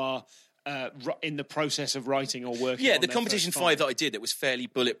who are in the process of writing or working, the competition 5 that I did that was fairly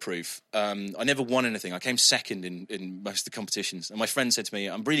bulletproof. I never won anything. I came second in most of the competitions, and my friend said to me,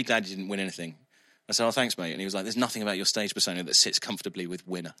 "I'm really glad you didn't win anything." I said, "Oh, thanks, mate." And he was like, "There's nothing about your stage persona that sits comfortably with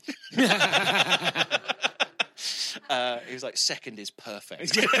winner." He was like, "Second is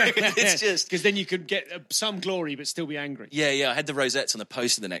perfect." It's just because then you could get some glory but still be angry. Yeah. I had the rosettes on the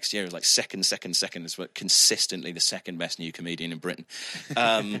poster the next year. It was like second is what consistently the second best new comedian in Britain.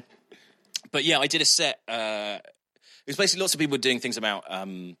 But yeah, I did a set. It was basically lots of people doing things about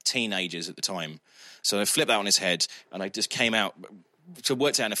teenagers at the time. So I flipped that on his head, and I just came out. So I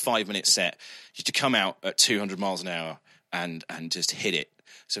worked out in a 5-minute set. You had to come out at 200 miles an hour and just hit it.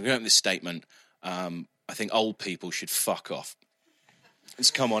 So we went with this statement. I think old people should fuck off.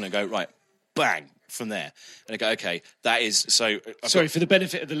 Just come on and go, right, bang, from there. And I go, okay, that is so. Sorry, for the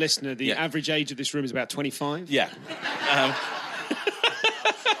benefit of the listener, the Yeah. average age of this room is about 25. Yeah.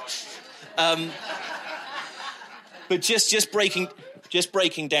 But just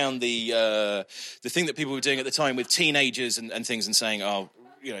breaking down the thing that people were doing at the time with teenagers and things, and saying, oh,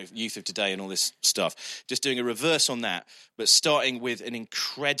 you know, youth of today and all this stuff. Just doing a reverse on that, but starting with an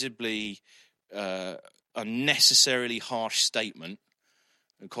incredibly unnecessarily harsh statement,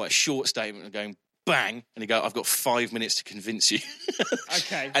 and quite a short statement, and going bang, and you go, I've got 5 minutes to convince you.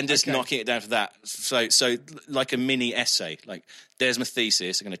 Okay. And just knocking it down to that. So like a mini essay, like, there's my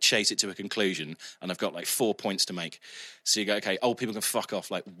thesis, I'm going to chase it to a conclusion, and I've got like 4 points to make. So you go, okay, old people can fuck off,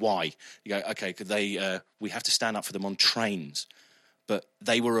 like, why? You go, okay, could they, we have to stand up for them on trains, but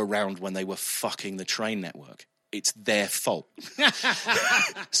they were around when they were fucking the train network. It's their fault.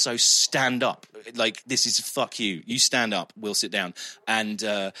 So stand up. Like, this is fuck you. You stand up, we'll sit down. And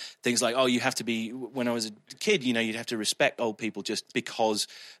things like, oh, you have to be, when I was a kid, you know, you'd have to respect old people just because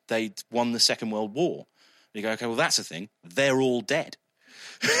they won the Second World War. And you go, okay, well, that's a thing. They're all dead.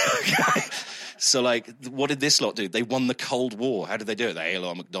 Okay. So, like, what did this lot do? They won the Cold War. How did they do it? They ate a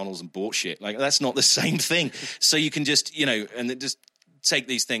lot of McDonald's and bought shit. Like, that's not the same thing. So you can just, you know, and just take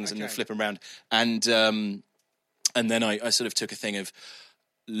these things and then flip them around. And then I sort of took a thing of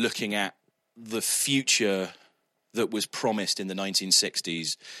looking at the future that was promised in the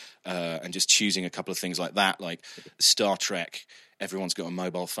 1960s and just choosing a couple of things like that, like Star Trek. Everyone's got a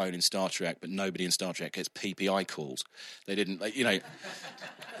mobile phone in Star Trek, but nobody in Star Trek gets PPI calls. They didn't, like, you know,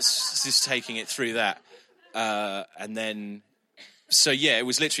 just taking it through that. And then, so yeah, it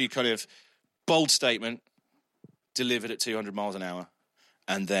was literally kind of bold statement, delivered at 200 miles an hour.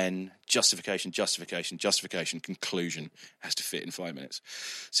 And then justification, conclusion has to fit in 5 minutes.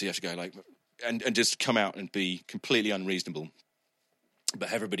 So you have to go like, and just come out and be completely unreasonable,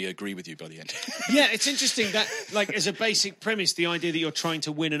 but everybody agree with you by the end. Yeah, it's interesting that, like, as a basic premise, the idea that you're trying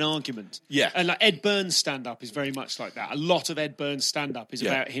to win an argument. Yeah. And like Ed Burns' stand-up is very much like that. A lot of Ed Burns' stand-up is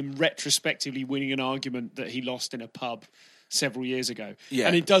about him retrospectively winning an argument that he lost in a pub several years ago. Yeah.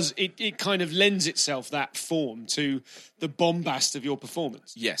 And it kind of lends itself, that form, to the bombast of your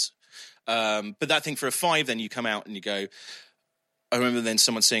performance. Yes. But that thing for a 5, then you come out and you go, I remember then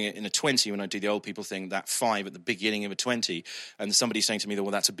someone saying it in a 20 when I do the old people thing, that 5 at the beginning of a 20, and somebody saying to me,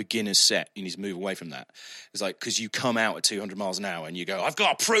 well, that's a beginner's set. You need to move away from that. It's like, because you come out at 200 miles an hour and you go, I've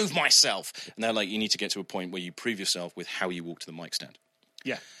got to prove myself. And they're like, you need to get to a point where you prove yourself with how you walk to the mic stand.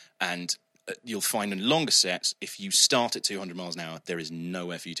 Yeah. And you'll find in longer sets, if you start at 200 miles an hour, there is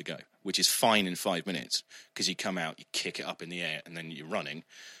nowhere for you to go, which is fine in 5 minutes, because you come out, you kick it up in the air, and then you're running.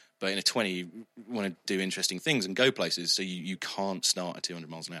 But in a 20, you want to do interesting things and go places, so you can't start at 200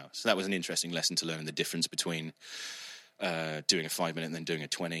 miles an hour. So that was an interesting lesson to learn, the difference between doing a 5 minute and then doing a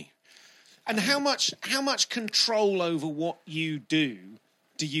 20. And how much control over what you do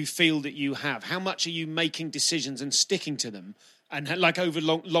you feel that you have? How much are you making decisions and sticking to them, and like over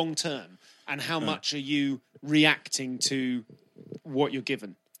long term? And how much are you reacting to what you're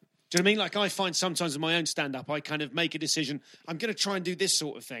given? Do you know what I mean? Like, I find sometimes in my own stand-up, I kind of make a decision, I'm going to try and do this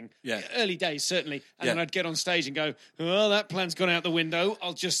sort of thing. Yeah. Early days, certainly. And then I'd get on stage and go, oh, that plan's gone out the window.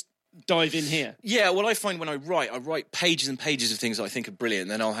 I'll just dive in here. Yeah, well, I find when I write pages and pages of things that I think are brilliant,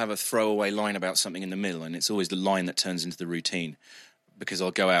 and then I'll have a throwaway line about something in the middle, and it's always the line that turns into the routine, because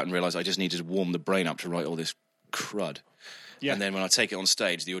I'll go out and realise I just need to warm the brain up to write all this crud. Yeah. And then when I take it on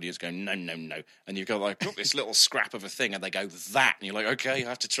stage, the audience go, no. And you go, like, got this little scrap of a thing, and they go, that. And you're like, okay, I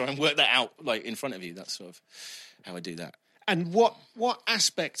have to try and work that out, like, in front of you. That's sort of how I do that. And what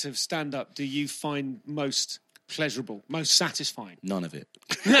aspect of stand-up do you find most pleasurable, most satisfying? None of it.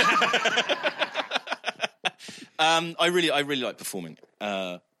 I really like performing.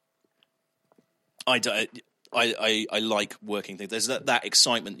 I like working things. There's that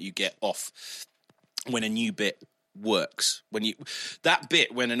excitement that you get off when a new bit works, when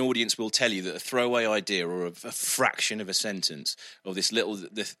an audience will tell you that a throwaway idea or a fraction of a sentence or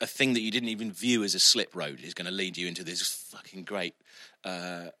a thing that you didn't even view as a slip road is going to lead you into this fucking great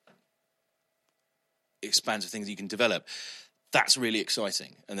expanse of things you can develop. That's really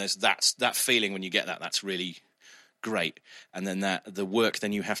exciting, and that's that feeling when you get that. That's really great, and then the work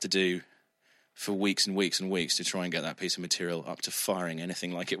then you have to do for weeks and weeks and weeks to try and get that piece of material up to firing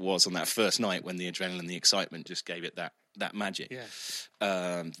anything like it was on that first night when the adrenaline, the excitement just gave it that magic. Yeah.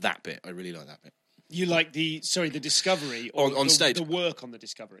 That bit, I really like that bit. You like the discovery or on stage? The work on the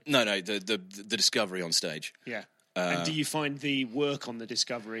discovery? No, the discovery on stage. Yeah. And do you find the work on the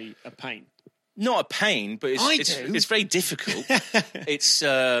discovery a pain? Not a pain, but it's very difficult. It's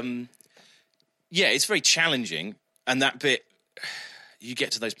very challenging, and that bit. you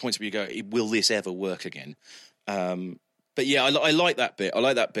get to those points where you go, will this ever work again? But yeah, I like that bit. I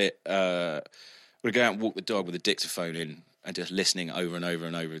like that bit where I go out and walk the dog with a dictaphone in and just listening over and over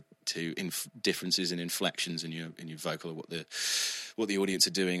and over to differences in inflections in your vocal, or what the audience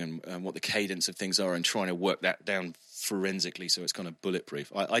are doing and what the cadence of things are, and trying to work that down forensically so it's kind of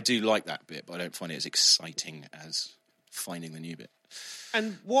bulletproof. I do like that bit, but I don't find it as exciting as finding the new bit.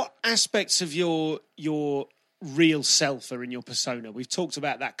 And what aspects of your real self are in your persona? We've talked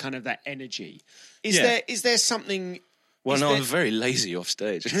about that energy. Is there something? Well, no, I'm very lazy off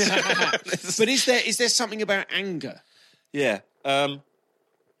stage. But is there something about anger? Yeah.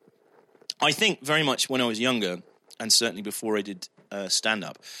 I think very much when I was younger, and certainly before I did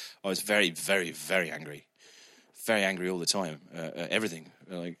stand-up, I was very, very, very angry. Very angry all the time. Everything,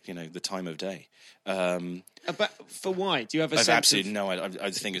 the time of day. But for why? Do you have a sense absolutely no.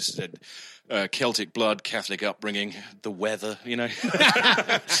 I think it's Celtic blood, Catholic upbringing, the weather.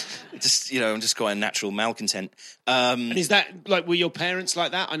 Just I'm just quite a natural malcontent. And is that were your parents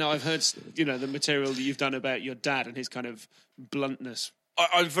like that? I know I've heard the material that you've done about your dad and his kind of bluntness.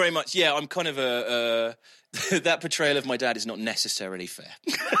 I'm very much I'm kind of a that portrayal of my dad is not necessarily fair.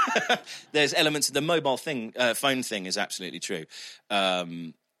 There's elements of the mobile phone thing is absolutely true.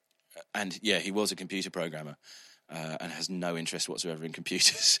 And he was a computer programmer and has no interest whatsoever in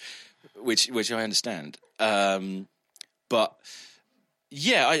computers, which I understand. But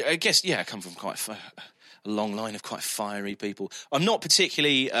I guess I come from quite a long line of quite fiery people. I'm not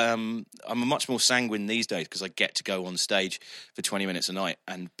particularly. I'm much more sanguine these days because I get to go on stage for 20 minutes a night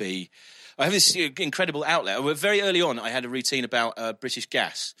and I have this incredible outlet. Very early on, I had a routine about British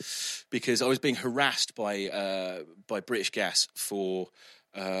Gas because I was being harassed by British Gas for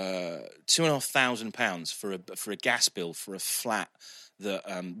 £2,500 for a gas bill for a flat that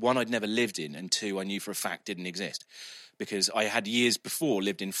one, I'd never lived in, and two, I knew for a fact didn't exist. Because I had years before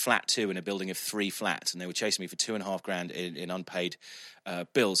lived in flat 2 in a building of 3 flats, and they were chasing me for £2,500 in unpaid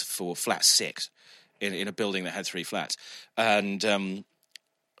bills for flat 6 in a building that had 3 flats. And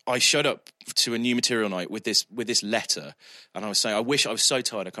I showed up to a new material night with this letter, and I was saying, I wish I was so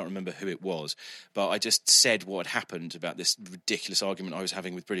tired I can't remember who it was, but I just said what had happened about this ridiculous argument I was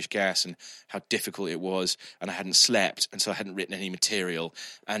having with British Gas and how difficult it was, and I hadn't slept, and so I hadn't written any material.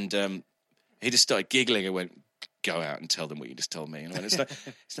 And he just started giggling and went, "Go out and tell them what you just told me." And I went,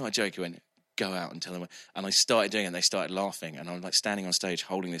 it's not a joke. He went, "Go out and tell them." And I started doing it, and they started laughing. And I'm standing on stage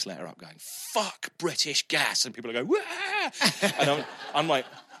holding this letter up going, "Fuck British Gas." And people are going, "Wah!" And I'm like,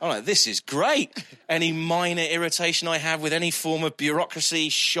 this is great. Any minor irritation I have with any form of bureaucracy,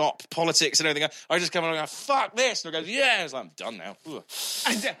 shop, politics and everything, I just come on and go, "Fuck this." And I go, "Yeah." It's like, I'm done now.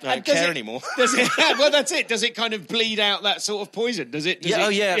 I don't care anymore. Well, that's it. Does it kind of bleed out that sort of poison? Does it?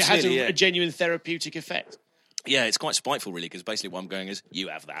 Absolutely. It has a genuine therapeutic effect. Yeah, it's quite spiteful, really, because basically what I'm going is, you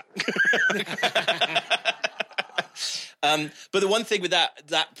have that. But the one thing with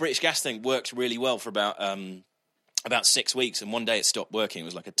that British Gas thing worked really well for about 6 weeks, and one day it stopped working. It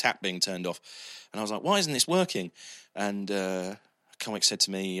was like a tap being turned off. And I was like, "Why isn't this working?" And a comic said to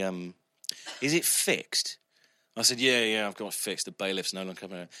me, "Is it fixed?" I said, yeah, I've got it fixed. The bailiff's no longer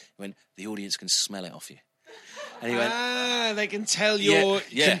coming out. He went, "The audience can smell it off you." And he went, they can tell you're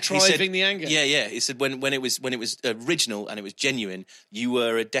contriving the anger. Yeah. He said when it was original and it was genuine, you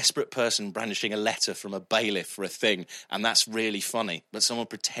were a desperate person brandishing a letter from a bailiff for a thing, and that's really funny. But someone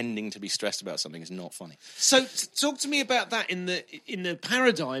pretending to be stressed about something is not funny. So talk to me about that in the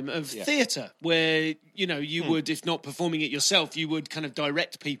paradigm of theatre, where you would, if not performing it yourself, you would kind of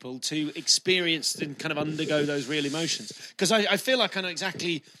direct people to experience and kind of undergo those real emotions. Because I feel like I know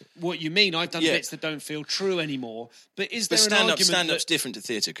exactly what you mean. I've done bits that don't feel true anymore. But is there an argument stand-up's different to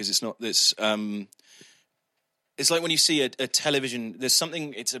theatre because it's not this. It's like when you see a television. There's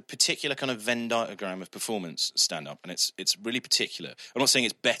something. It's a particular kind of Venn diagram of performance stand-up, and it's really particular. I'm not saying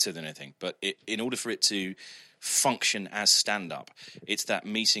it's better than anything, but in order for it to function as stand-up, it's that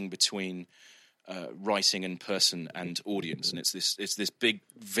meeting between writing and person and audience, and it's this big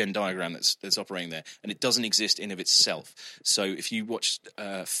Venn diagram that's operating there, and it doesn't exist in of itself. So if you watch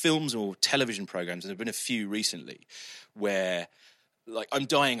films or television programs, and there have been a few recently where, like, I'm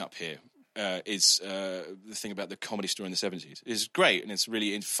Dying Up Here is the thing about the Comedy Store in the 70s. It's great, and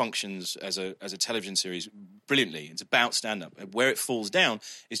it functions as a television series brilliantly. It's about stand-up. Where it falls down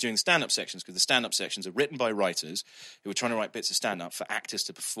is during the stand-up sections, because the stand-up sections are written by writers who are trying to write bits of stand-up for actors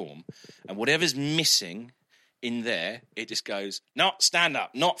to perform, and whatever's missing in there, it just goes, not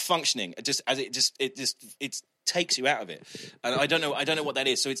stand-up, not functioning. It takes you out of it, and I don't know what that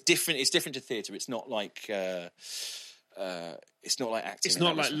is. So it's different. It's different to theatre. It's not like it's not like acting. It's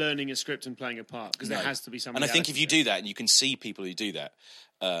not like learning a script and playing a part, because there has to be some. And I think if you do that, and you can see people who do that,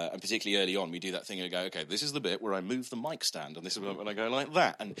 and particularly early on, we do that thing and go, okay, this is the bit where I move the mic stand, and this is when I go like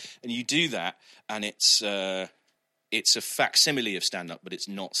that, and you do that, and it's a facsimile of stand-up, but it's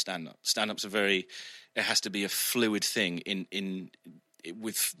not stand-up. Stand-up's it has to be a fluid thing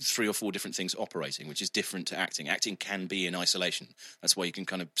with 3 or 4 different things operating, which is different to acting. Acting can be in isolation. That's why you can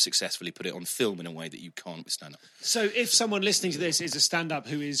kind of successfully put it on film in a way that you can't with stand-up. So if someone listening to this is a stand-up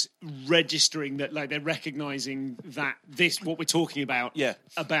who is registering that, like, they're recognising that what we're talking about,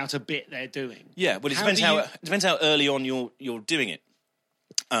 about a bit they're doing. Yeah, well, it depends how early on you're doing it.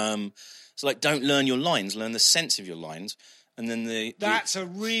 So, like, don't learn your lines, learn the sense of your lines. And then that's a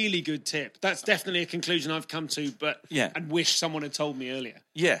really good tip. That's definitely a conclusion I've come to, and wish someone had told me earlier.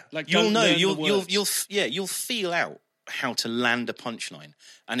 Yeah, like you'll feel out how to land a punchline,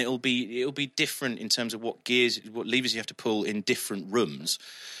 and it'll be different in terms of what levers you have to pull in different rooms.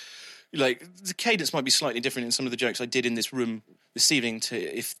 Like, the cadence might be slightly different in some of the jokes I did in this room this evening to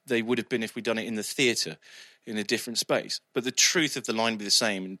if they would have been if we'd done it in the theatre in a different space. But the truth of the line would be the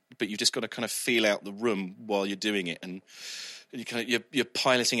same, but you've just got to kind of feel out the room while you're doing it, and you're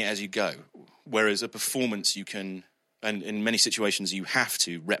piloting it as you go. Whereas a performance you can, and in many situations you have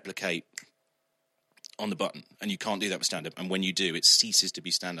to replicate on the button, and you can't do that with stand-up. And when you do, it ceases to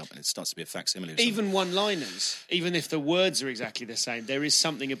be stand-up and it starts to be a facsimile. Even one-liners, even if the words are exactly the same, there is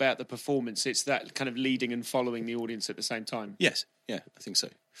something about the performance. It's that kind of leading and following the audience at the same time. Yes, yeah, I think so.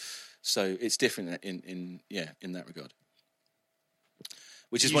 So it's different in that regard.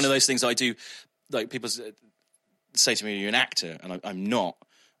 Which is one of those things I do. Like, people say to me, "You're an actor," and I'm not,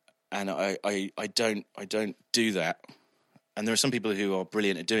 and I don't do that. And there are some people who are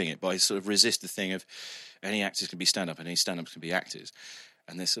brilliant at doing it, but I sort of resist the thing of any actors can be stand-up and any stand-ups can be actors,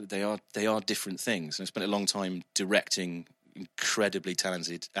 and they are different things. And I spent a long time directing incredibly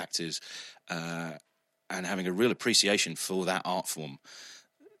talented actors, and having a real appreciation for that art form.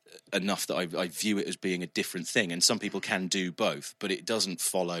 Enough that I view it as being a different thing, and some people can do both, but it doesn't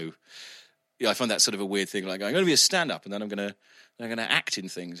follow. Yeah, I find that sort of a weird thing. Like, I'm going to be a stand-up, and then I'm going to act in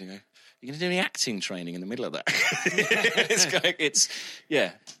things. And go, you're going to do any acting training in the middle of that?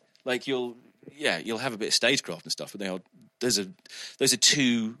 You'll have a bit of stagecraft and stuff, but those are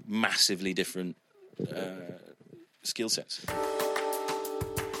 2 massively different skill sets.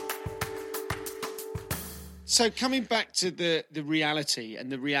 So coming back to the reality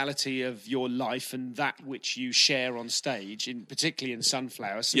and the reality of your life and that which you share on stage, particularly in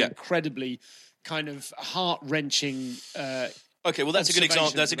Sunflower, some incredibly kind of heart-wrenching. Okay, well, that's a good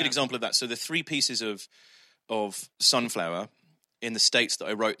example. That's a good example of that. So the 3 pieces of Sunflower in the States that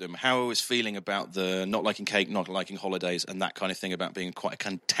I wrote them, how I was feeling about the not liking cake, not liking holidays, and that kind of thing about being quite a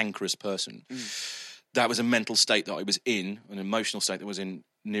cantankerous person. That was a mental state that I was in, an emotional state that was in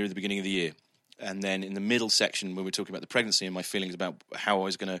near the beginning of the year. And then in the middle section, when we're talking about the pregnancy and my feelings about how I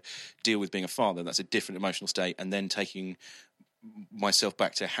was going to deal with being a father, that's a different emotional state. And then taking myself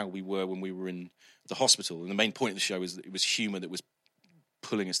back to how we were when we were in the hospital. And the main point of the show was that it was humour that was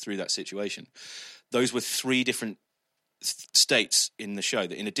pulling us through that situation. Those were 3 different states in the show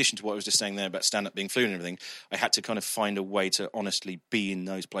that, in addition to what I was just saying there about stand-up being fluid and everything, I had to kind of find a way to honestly be in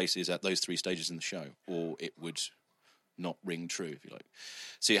those places at those 3 stages in the show, or it would not ring true, if you like.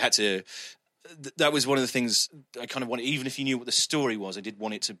 So you had to... That was one of the things I kind of wanted. Even if you knew what the story was, I did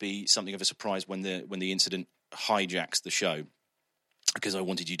want it to be something of a surprise when the incident hijacks the show, because I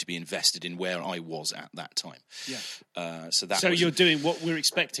wanted you to be invested in where I was at that time. Yeah. So you're doing what we're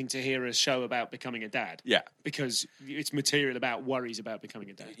expecting to hear, a show about becoming a dad. Yeah. Because it's material about worries about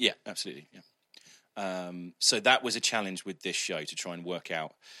becoming a dad. Yeah, absolutely. Yeah. So that was a challenge with this show, to try and work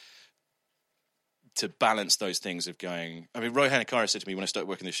out, to balance those things of going... I mean, Rohan Akara said to me when I started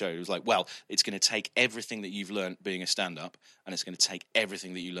working the show, it was like, well, it's going to take everything that you've learned being a stand-up, and it's going to take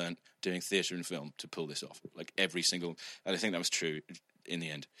everything that you learned doing theatre and film to pull this off. Like, every single... And I think that was true in the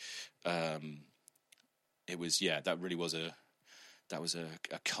end. It was, that really was a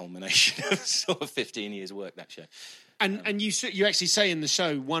culmination of sort of 15 years' work, that show. And you actually say in the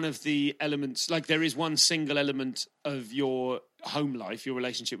show, one of the elements, like, there is one single element of your home life, your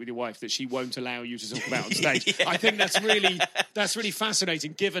relationship with your wife, that she won't allow you to talk about on stage. I think that's really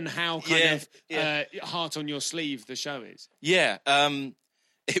fascinating, given how kind of heart on your sleeve the show is. Yeah,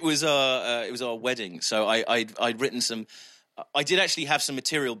 it was our wedding, so I'd written some. I did actually have some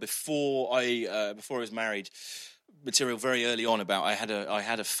material before I was married. Material very early on about I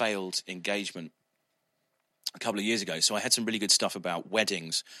had a failed engagement. a couple of years ago. So I had some really good stuff about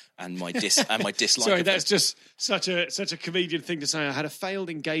weddings and my dislike. Sorry, of that's them. just such a comedian thing to say. I had a failed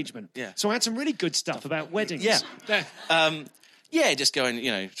engagement. Yeah. So I had some really good stuff about weddings. Yeah. There. Yeah, just going,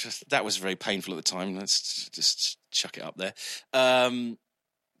 that was very painful at the time. Let's just chuck it up there.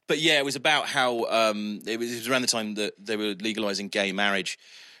 But yeah, it was about how it was around the time that they were legalising gay marriage,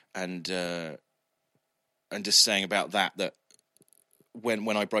 and just saying about that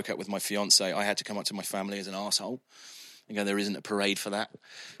when I broke up with my fiancée, I had to come up to my family as an arsehole and go, there isn't a parade for that.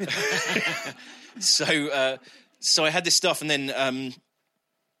 So I had this stuff, and then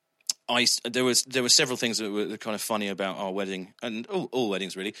there were several things that were kind of funny about our wedding, and all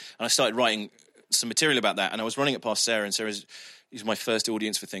weddings really. And I started writing some material about that, and I was running it past Sarah, and Sarah's my first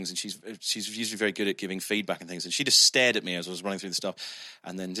audience for things, and she's usually very good at giving feedback and things. And she just stared at me as I was running through the stuff,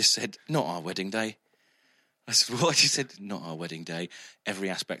 and then just said, "Not our wedding day." I said, "What?" She said, "Not our wedding day. Every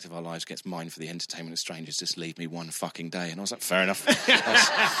aspect of our lives gets mined for the entertainment of strangers. Just leave me one fucking day." And I was like, "Fair enough."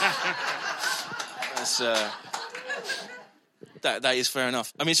 That is fair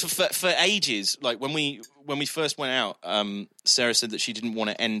enough. I mean, for ages, like when we first went out, Sarah said that she didn't want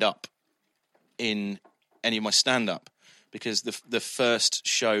to end up in any of my stand-up, because the first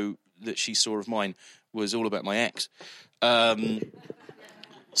show that she saw of mine was all about my ex.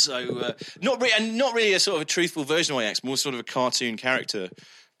 So not really a sort of a truthful version of my ex, more sort of a cartoon character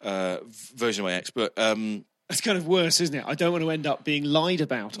version of my ex. But it's kind of worse, isn't it? I don't want to end up being lied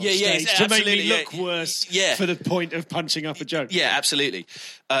about on stage to make me look worse for the point of punching up a joke. Yeah, absolutely.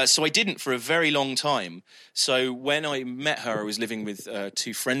 So I didn't for a very long time. So when I met her, I was living with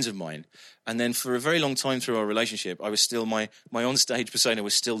two friends of mine. And then for a very long time through our relationship, I was still, my on-stage persona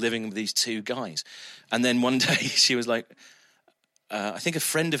was still living with these two guys. And then one day she was like, I think a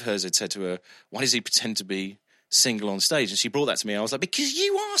friend of hers had said to her, "Why does he pretend to be single on stage?" And she brought that to me. I was like, "Because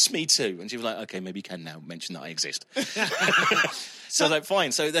you asked me to." And she was like, "Okay, maybe you can now mention that I exist." So I was like,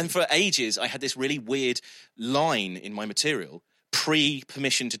 fine. So then for ages, I had this really weird line in my material,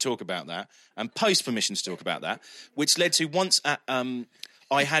 pre-permission to talk about that and post-permission to talk about that, which led to once at...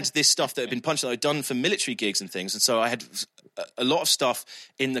 I had this stuff that had been punched that I'd done for military gigs and things, and so I had a lot of stuff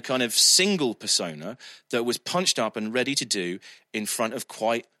in the kind of single persona that was punched up and ready to do in front of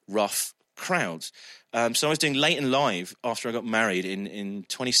quite rough crowds. So I was doing late and live after I got married in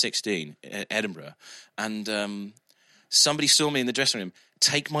 2016 in Edinburgh, and somebody saw me in the dressing room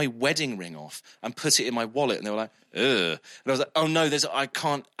take my wedding ring off and put it in my wallet, and they were like, "Ugh." And I was like, "Oh no, I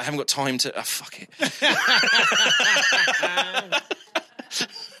haven't got time to, fuck it."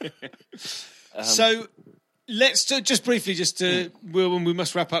 So let's just briefly, Welwyn, we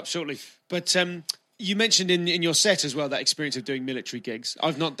must wrap up shortly. But you mentioned in your set as well that experience of doing military gigs.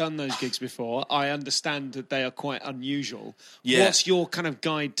 I've not done those gigs before. I understand that they are quite unusual. Yeah. What's your kind of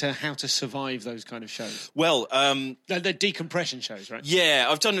guide to how to survive those kind of shows? Well, they're decompression shows, right? Yeah,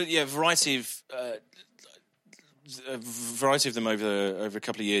 I've done a variety of them over a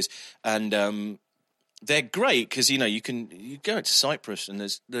couple of years, and they're great because you go out to Cyprus and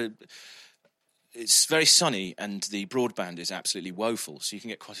it's very sunny and the broadband is absolutely woeful, so you can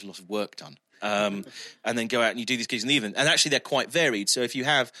get quite a lot of work done. And then go out and you do these gigs in the evening, and actually they're quite varied. So if you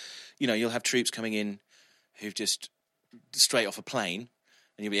have, you'll have troops coming in who've just straight off a plane,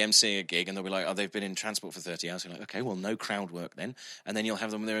 and you'll be emceeing a gig, and they'll be like, "Oh, they've been in transport for 30 hours." You're like, "Okay, well, no crowd work then." And then you'll have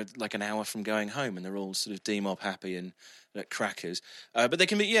them, they're like an hour from going home, and they're all sort of demob happy and crackers. But they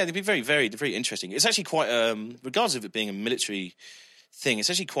can be very varied, very interesting. It's actually quite, regardless of it being a military thing, it's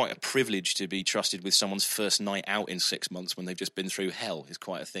actually quite a privilege to be trusted with someone's first night out in 6 months when they've just been through hell. It's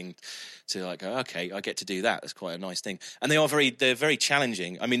quite a thing to like, go, okay, I get to do that. That's quite a nice thing. And they're very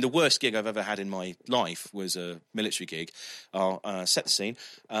challenging. I mean, the worst gig I've ever had in my life was a military gig. I'll set the scene.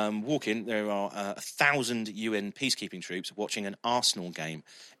 Walk in, there are 1,000 UN peacekeeping troops watching an Arsenal game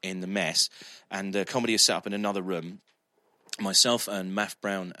in the mess, and comedy is set up in another room. Myself and Math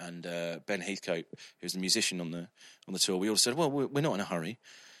Brown and Ben Heathcote, who's the musician on the tour, we all said, well, we're not in a hurry.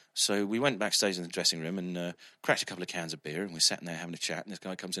 So we went backstage in the dressing room and cracked a couple of cans of beer, and we're sat in there having a chat, and this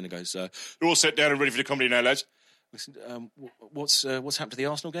guy comes in and goes, "You're all set down and ready for the comedy now, lads." We said, what's happened to the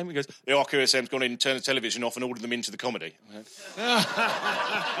Arsenal game? He goes, "The RQSM's gone in and turned the television off and ordered them into the comedy." And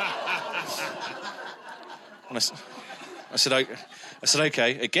I said,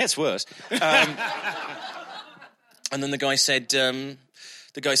 "Okay, it gets worse." And then the guy said,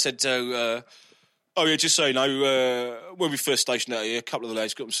 "Oh yeah, just so you know, when we first stationed out here, a couple of the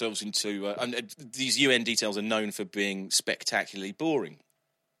lads got themselves into, and these UN details are known for being spectacularly boring.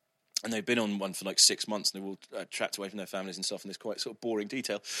 And they've been on one for like 6 months, and they're all trapped away from their families and stuff, and there's quite sort of boring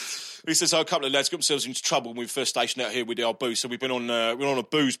detail. He says, a couple of lads got themselves into trouble when we first stationed out here with our booze, so we're on a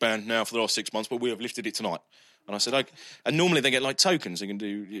booze ban now for the last 6 months, but we have lifted it tonight. And I said, okay. And normally they get like tokens, they can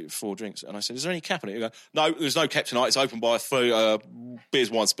do 4 drinks. And I said, is there any cap on it? He goes, no, there's no cap tonight, it's open by beers,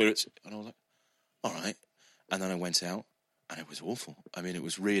 wine, spirits. And I was like, all right. And then I went out, and it was awful. I mean, it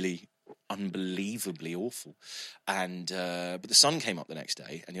was really unbelievably awful. And but the sun came up the next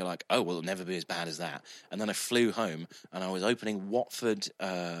day, and you're like, oh, well, it'll never be as bad as that. And then I flew home, and I was opening Watford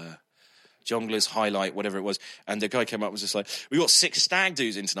Jongleurs Highlight, whatever it was, and the guy came up and was just like, we got 6 stag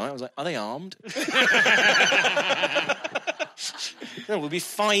doos in tonight. I was like, are they armed? No, we'll be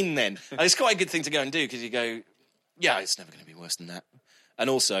fine then. And it's quite a good thing to go and do, because you go, yeah, it's never going to be worse than that. And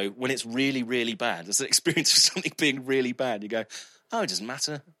also, when it's really, really bad, there's an experience of something being really bad, you go, oh, it doesn't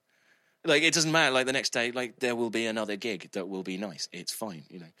matter. Like, it doesn't matter, like, the next day, like, there will be another gig that will be nice. It's fine,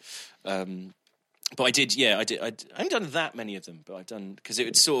 you know. But I did. I haven't done that many of them, but I've done, because it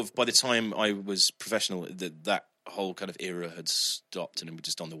was sort of, by the time I was professional, that whole kind of era had stopped, and we were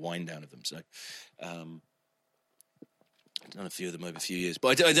just on the wind down of them. So I've done a few of them over a few years.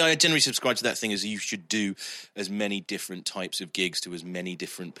 But I generally subscribe to that thing as you should do as many different types of gigs to as many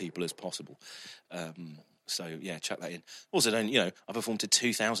different people as possible. So, yeah, chuck that in. Also, I performed to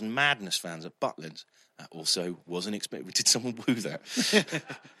 2,000 Madness fans at Butlins. That also wasn't expected. Did someone woo that?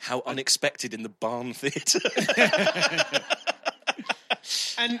 How unexpected in the Barn Theatre.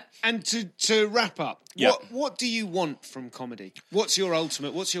 And to wrap up, yeah. What do you want from comedy? What's your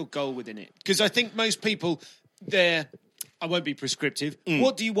goal within it? Because I think most people, I won't be prescriptive.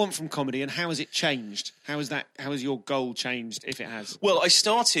 What do you want from comedy, and how has it changed? How has your goal changed, if it has? Well, I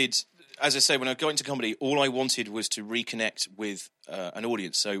started, as I say, when I got into comedy, all I wanted was to reconnect with an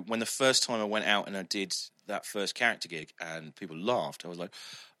audience. So when the first time I went out and I did that first character gig and people laughed, I was like,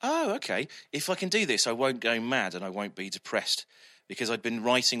 oh, okay, if I can do this, I won't go mad and I won't be depressed. Because I'd been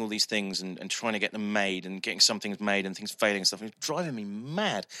writing all these things and trying to get them made and getting some things made and things failing and stuff, and it was driving me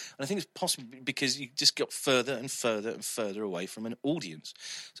mad. And I think it's possibly because you just got further and further and further away from an audience.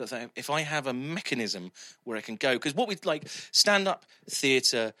 So I thought, if I have a mechanism where I can go, because what we like, stand-up,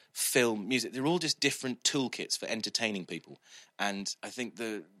 theatre, film, music, they're all just different toolkits for entertaining people. And I think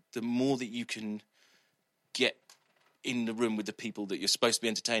the more that you can get in the room with the people that you're supposed to be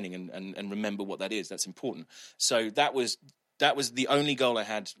entertaining and remember what that is, that's important. So that was the only goal I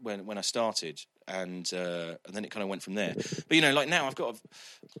had when I started, and then it kind of went from there. But like now I'm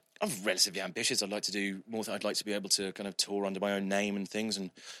relatively ambitious. I'd like to do more. I'd like to be able to kind of tour under my own name and things.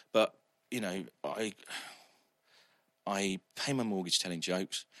 But I pay my mortgage telling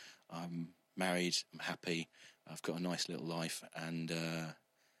jokes. I'm married. I'm happy. I've got a nice little life, and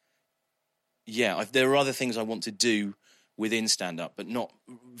there are other things I want to do within stand-up, but not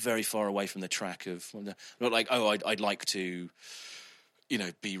very far away from the track of, not like, oh, I'd like to,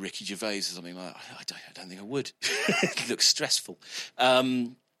 be Ricky Gervais or something like that. I don't think I would. It looks stressful.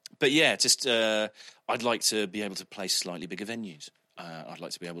 But yeah, just I'd like to be able to play slightly bigger venues. I'd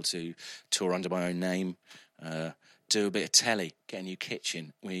like to be able to tour under my own name, do a bit of telly, get a new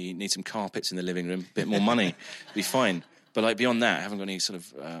kitchen. We need some carpets in the living room, a bit more money, be fine. But like beyond that, I haven't got any sort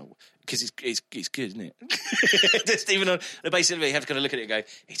of because it's good, isn't it? Just even on the basis of it, you have to kind of look at it and go,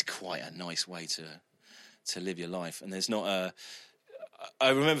 it's quite a nice way to live your life. And there's not a. I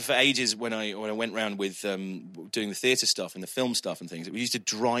remember for ages when I went round with doing the theatre stuff and the film stuff and things, it used to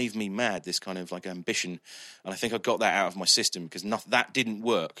drive me mad, this kind of like ambition. And I think I got that out of my system because that didn't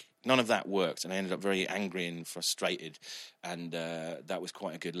work. None of that worked, and I ended up very angry and frustrated. And that was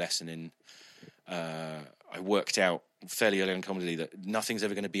quite a good lesson in. I worked out fairly early in comedy that nothing's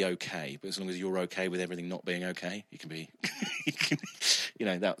ever going to be okay, but as long as you're okay with everything not being okay, you can be,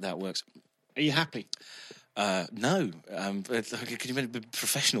 that works. Are you happy? No. Could you imagine a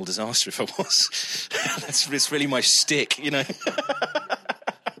professional disaster if I was? It's really my shtick,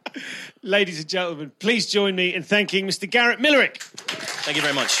 Ladies and gentlemen, please join me in thanking Mr. Garrett Millerick. Thank you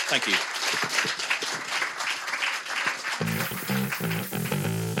very much. Thank you.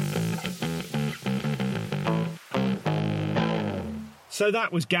 So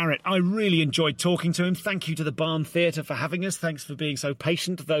that was Garrett. I really enjoyed talking to him. Thank you to the Barn Theatre for having us. Thanks for being so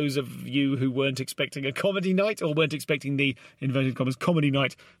patient. Those of you who weren't expecting a comedy night or weren't expecting the, inverted commas, comedy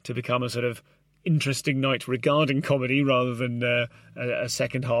night to become a sort of interesting night regarding comedy rather than a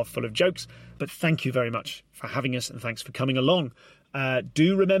second half full of jokes. But thank you very much for having us, and thanks for coming along.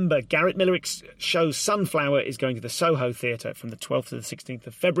 Do remember, Garrett Millerick's show Sunflower is going to the Soho Theatre from the 12th to the 16th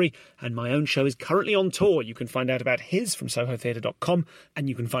of February, and my own show is currently on tour. You can find out about his from sohotheatre.com, and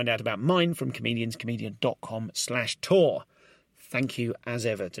you can find out about mine from comedianscomedian.com/tour. thank you, as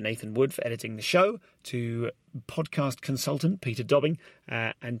ever, to Nathan Wood for editing the show, to podcast consultant Peter Dobbing,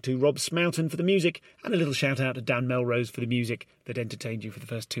 and to Rob Smoughton for the music, and a little shout-out to Dan Melrose for the music that entertained you for the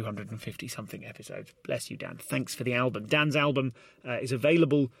first 250-something episodes. Bless you, Dan. Thanks for the album. Dan's album is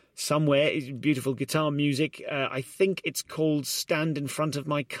available somewhere. It's beautiful guitar music. I think it's called Stand in Front of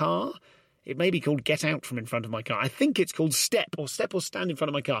My Car. It may be called Get Out from In Front of My Car. I think it's called Step or Stand in Front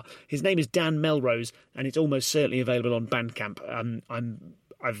of My Car. His name is Dan Melrose, and it's almost certainly available on Bandcamp.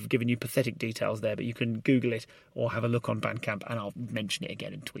 I've given you pathetic details there, but you can Google it or have a look on Bandcamp, and I'll mention it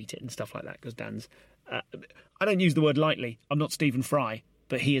again and tweet it and stuff like that, because Dan's... I don't use the word lightly. I'm not Stephen Fry,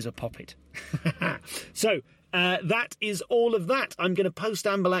 but he is a poppet. So, that is all of that. I'm going to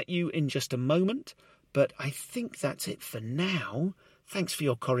post-amble at you in just a moment, but I think that's it for now. Thanks for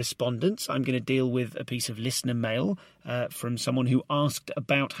your correspondence. I'm going to deal with a piece of listener mail from someone who asked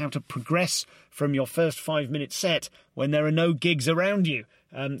about how to progress from your first 5-minute set when there are no gigs around you.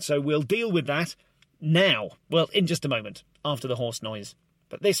 So we'll deal with that now. Well, in just a moment, after the horse noise.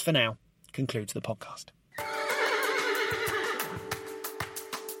 But this, for now, concludes the podcast.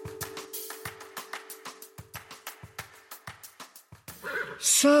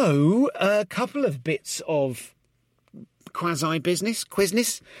 So, a couple of bits of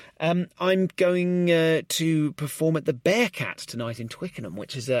quizness. I'm going to perform at the Bearcat tonight in Twickenham,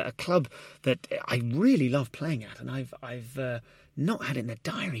 which is a club that I really love playing at, and I've not had it in the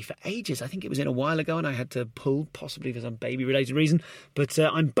diary for ages. I think it was in a while ago and I had to pull, possibly for some baby-related reason. But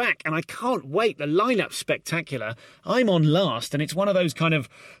I'm back and I can't wait. The lineup's spectacular. I'm on last and it's one of those kind of,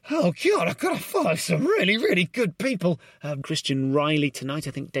 oh, God, I've got to follow some really, really good people. Christian Riley tonight.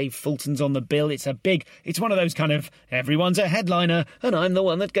 I think Dave Fulton's on the bill. It's one of those kind of, everyone's a headliner and I'm the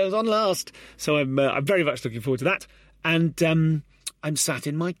one that goes on last. So I'm very much looking forward to that. And I'm sat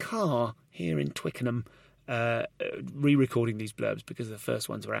in my car here in Twickenham, re-recording these blurbs because the first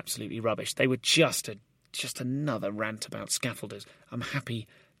ones were absolutely rubbish. They were just another rant about scaffolders. I'm happy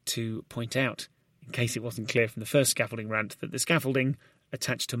to point out, in case it wasn't clear from the first scaffolding rant, that the scaffolding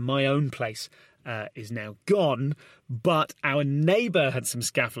attached to my own place is now gone, but our neighbour had some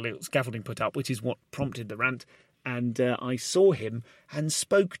scaffolding put up, which is what prompted the rant, and I saw him and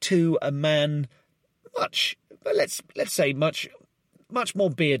spoke to a man much more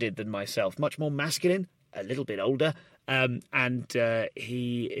bearded than myself, much more masculine, a little bit older, and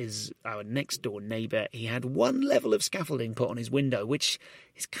he is our next door neighbour. He had one level of scaffolding put on his window, which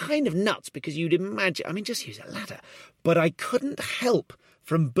is kind of nuts because you'd imagine, just use a ladder. But I couldn't help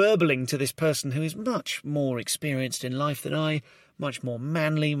from burbling to this person who is much more experienced in life than I, much more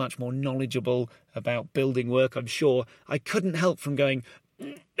manly, much more knowledgeable about building work, I'm sure. I couldn't help from going,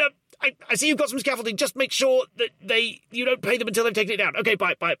 I see you've got some scaffolding, just make sure that you don't pay them until they've taken it down. Okay,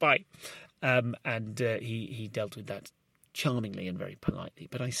 bye. And he dealt with that charmingly and very politely.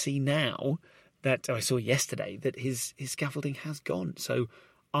 But I see now that I saw yesterday that his scaffolding has gone. So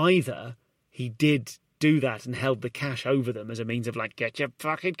either he did do that and held the cash over them as a means of get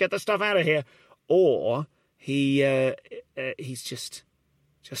the stuff out of here, or he's just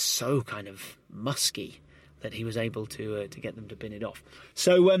so kind of musky that he was able to get them to bin it off.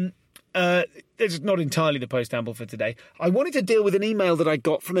 So this is not entirely the post-amble for today. I wanted to deal with an email that I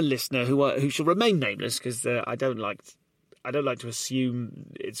got from a listener who shall remain nameless because I don't like to assume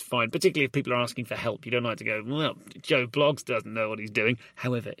it's fine, particularly if people are asking for help. You don't like to go, well, Joe Bloggs doesn't know what he's doing,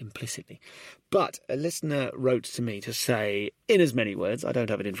 however, implicitly. But a listener wrote to me to say, in as many words, I don't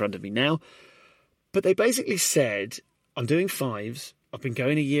have it in front of me now, but they basically said, I'm doing 5s, I've been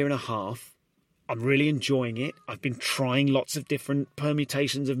going a year and a half, I'm really enjoying it. I've been trying lots of different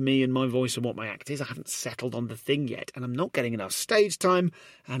permutations of me and my voice and what my act is. I haven't settled on the thing yet, and I'm not getting enough stage time,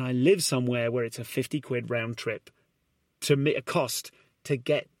 and I live somewhere where it's a 50 quid round trip to a cost to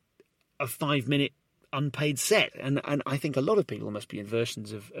get a 5-minute unpaid set. And I think a lot of people must be in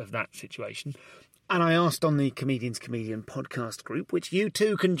versions of that situation. And I asked on the Comedian's Comedian podcast group, which you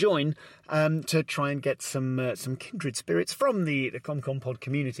too can join, to try and get some kindred spirits from the ComCom Pod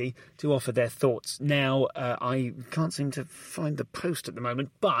community to offer their thoughts. Now, I can't seem to find the post at the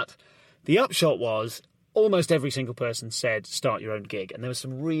moment, but the upshot was almost every single person said, start your own gig. And there were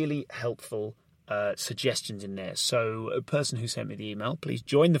some really helpful suggestions in there. So a person who sent me the email, please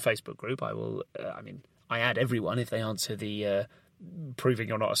join the Facebook group. I will, I add everyone if they answer the proving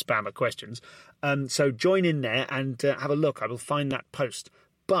you're not a spammer questions. So join in there and have a look. I will find that post.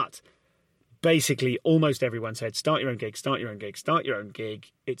 But basically almost everyone said, start your own gig, start your own gig, start your own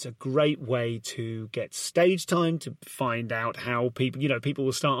gig. It's a great way to get stage time, to find out how people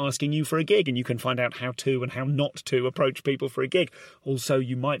will start asking you for a gig, and you can find out how to and how not to approach people for a gig. Also,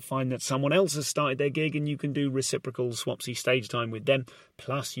 you might find that someone else has started their gig and you can do reciprocal swapsy stage time with them.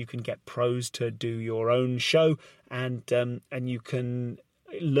 Plus, you can get pros to do your own show, and you can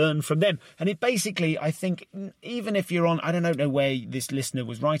learn from them. And it basically, I think, even if you're on, I don't know where this listener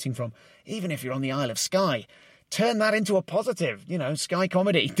was writing from, even if you're on the Isle of Skye, turn that into a positive, Skye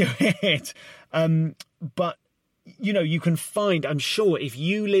comedy, do it. But, you can find, I'm sure if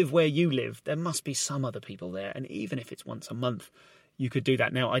you live where you live, there must be some other people there. And even if it's once a month, you could do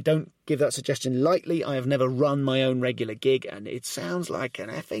that. Now, I don't give that suggestion lightly. I have never run my own regular gig, and it sounds like an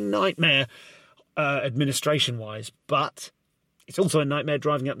effing nightmare administration-wise, but it's also a nightmare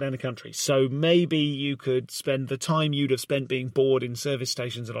driving up and down the country. So maybe you could spend the time you'd have spent being bored in service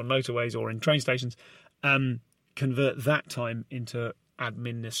stations and on motorways or in train stations, convert that time into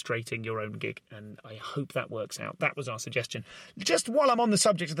administrating your own gig. And I hope that works out. That was our suggestion. Just while I'm on the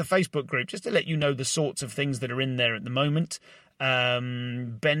subject of the Facebook group, just to let you know the sorts of things that are in there at the moment.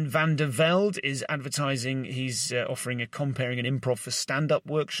 Ben van der Velde is advertising. He's offering a comparing an improv for stand-up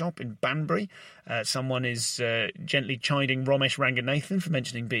workshop in Banbury. Someone is gently chiding Ramesh Ranganathan for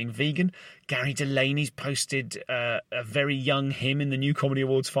mentioning being vegan. Gary Delaney's posted a very young him in the New Comedy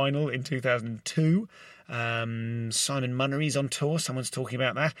Awards final in 2002. Simon Munnery's on tour. Someone's talking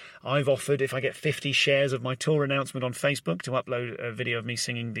about that. I've offered, if I get 50 shares of my tour announcement on Facebook, to upload a video of me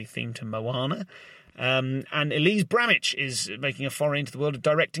singing the theme to Moana. And Elise Bramich is making a foray into the world of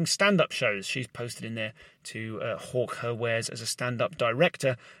directing stand-up shows. She's posted in there to hawk her wares as a stand-up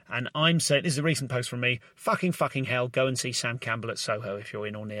director. And I'm saying, this is a recent post from me, fucking hell, go and see Sam Campbell at Soho if you're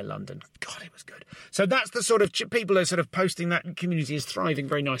in or near London. God, it was good. So that's the sort of people are sort of posting. That community is thriving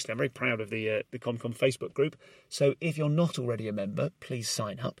very nicely. I'm very proud of the ComCom Facebook group. So if you're not already a member, please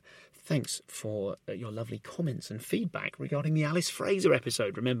sign up. Thanks for your lovely comments and feedback regarding the Alice Fraser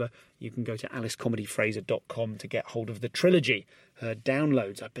episode. Remember, you can go to alicecomedyfraser.com to get hold of the trilogy. Her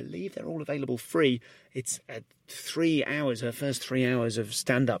downloads, I believe they're all available free. It's 3 hours, her first 3 hours of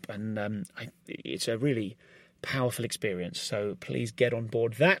stand-up, and it's a really powerful experience. So please get on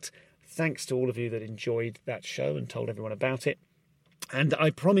board that. Thanks to all of you that enjoyed that show and told everyone about it. And I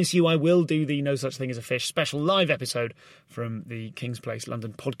promise you I will do the No Such Thing as a Fish special live episode from the King's Place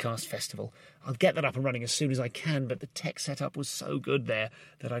London Podcast Festival. I'll get that up and running as soon as I can, but the tech setup was so good there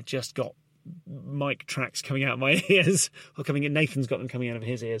that I've just got mic tracks coming out of my ears, or Nathan's got them coming out of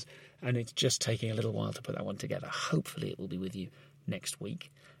his ears, and it's just taking a little while to put that one together. Hopefully it will be with you next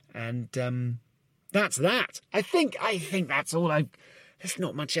week. And that's that. I think that's all. There's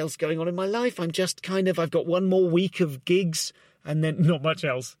not much else going on in my life. I'm just I've got one more week of gigs, and then not much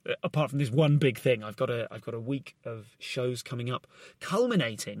else apart from this one big thing. I've got a week of shows coming up,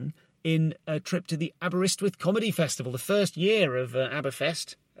 culminating in a trip to the Aberystwyth Comedy Festival, the first year of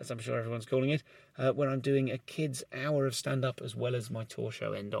Aberfest, as I'm sure everyone's calling it, where I'm doing a kids' hour of stand-up as well as my tour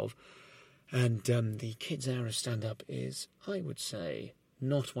show end of. And the kids' hour of stand-up is, I would say,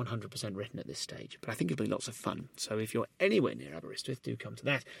 not 100% written at this stage, but I think it'll be lots of fun. So if you're anywhere near Aberystwyth, do come to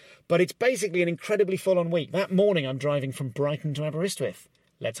that. But it's basically an incredibly full-on week. That morning I'm driving from Brighton to Aberystwyth.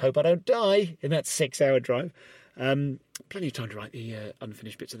 Let's hope I don't die in that 6-hour drive. Plenty of time to write the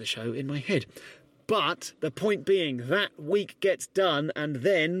unfinished bits of the show in my head. But the point being, that week gets done, and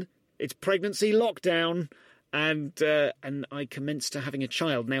then it's pregnancy lockdown, and I commence to having a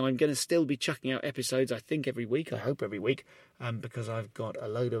child. Now, I'm going to still be chucking out episodes, I think, every week. I hope every week, because I've got a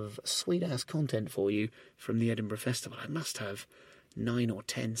load of sweet-ass content for you from the Edinburgh Festival. I must have 9 or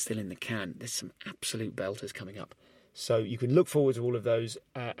 10 still in the can. There's some absolute belters coming up. So you can look forward to all of those,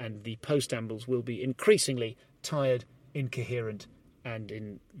 and the post-ambles will be increasingly tired, incoherent, and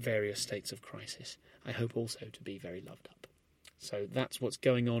in various states of crisis. I hope also to be very loved up. So that's what's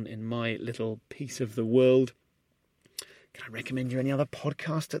going on in my little piece of the world. Can I recommend you any other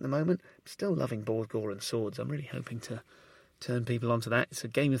podcast at the moment? I'm still loving Board, Gore and Swords. I'm really hoping to turn people onto that. It's a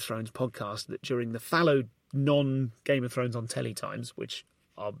Game of Thrones podcast that during the fallow non-Game of Thrones on telly times, which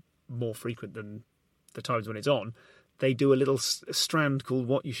are more frequent than the times when it's on, they do a little strand called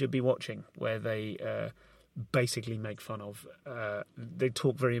What You Should Be Watching, where they basically make fun of, they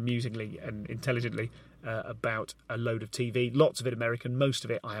talk very amusingly and intelligently about a load of TV, lots of it American, most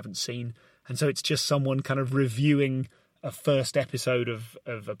of it I haven't seen, and so it's just someone kind of reviewing a first episode of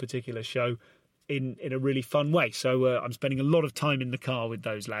a particular show in a really fun way. So I'm spending a lot of time in the car with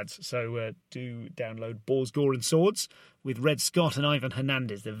those lads. So do download Boars, Gore and Swords with Red Scott and Ivan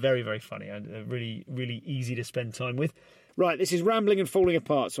Hernandez. They're very, very funny. They're really, really easy to spend time with. Right, this is rambling and falling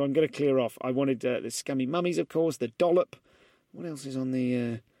apart, so I'm going to clear off. I wanted the Scummy Mummies, of course, the Dollop. What else is on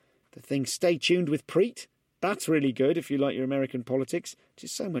the thing? Stay tuned with Preet. That's really good if you like your American politics, which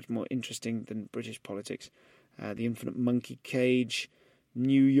is so much more interesting than British politics. The Infinite Monkey Cage,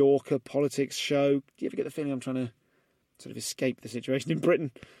 New Yorker politics show. Do you ever get the feeling I'm trying to sort of escape the situation in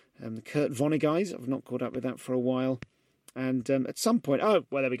Britain? The Kurt Vonneguys, I've not caught up with that for a while. And at some point,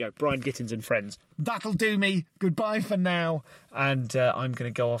 there we go, Brian Gittins and Friends. That'll do me. Goodbye for now. And I'm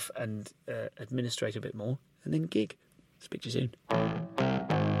going to go off and administrate a bit more and then gig. Speak to you soon.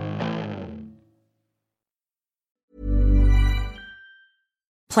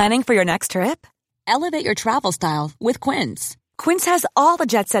 Planning for your next trip? Elevate your travel style with Quince. Quince has all the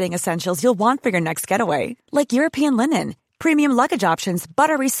jet-setting essentials you'll want for your next getaway, like European linen, premium luggage options,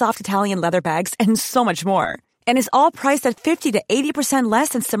 buttery soft Italian leather bags, and so much more. And is all priced at 50 to 80% less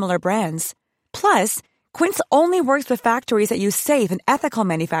than similar brands. Plus, Quince only works with factories that use safe and ethical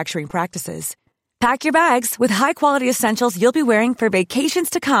manufacturing practices. Pack your bags with high-quality essentials you'll be wearing for vacations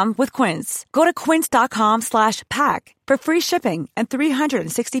to come with Quince. Go to quince.com/pack for free shipping and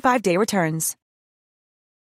 365-day returns.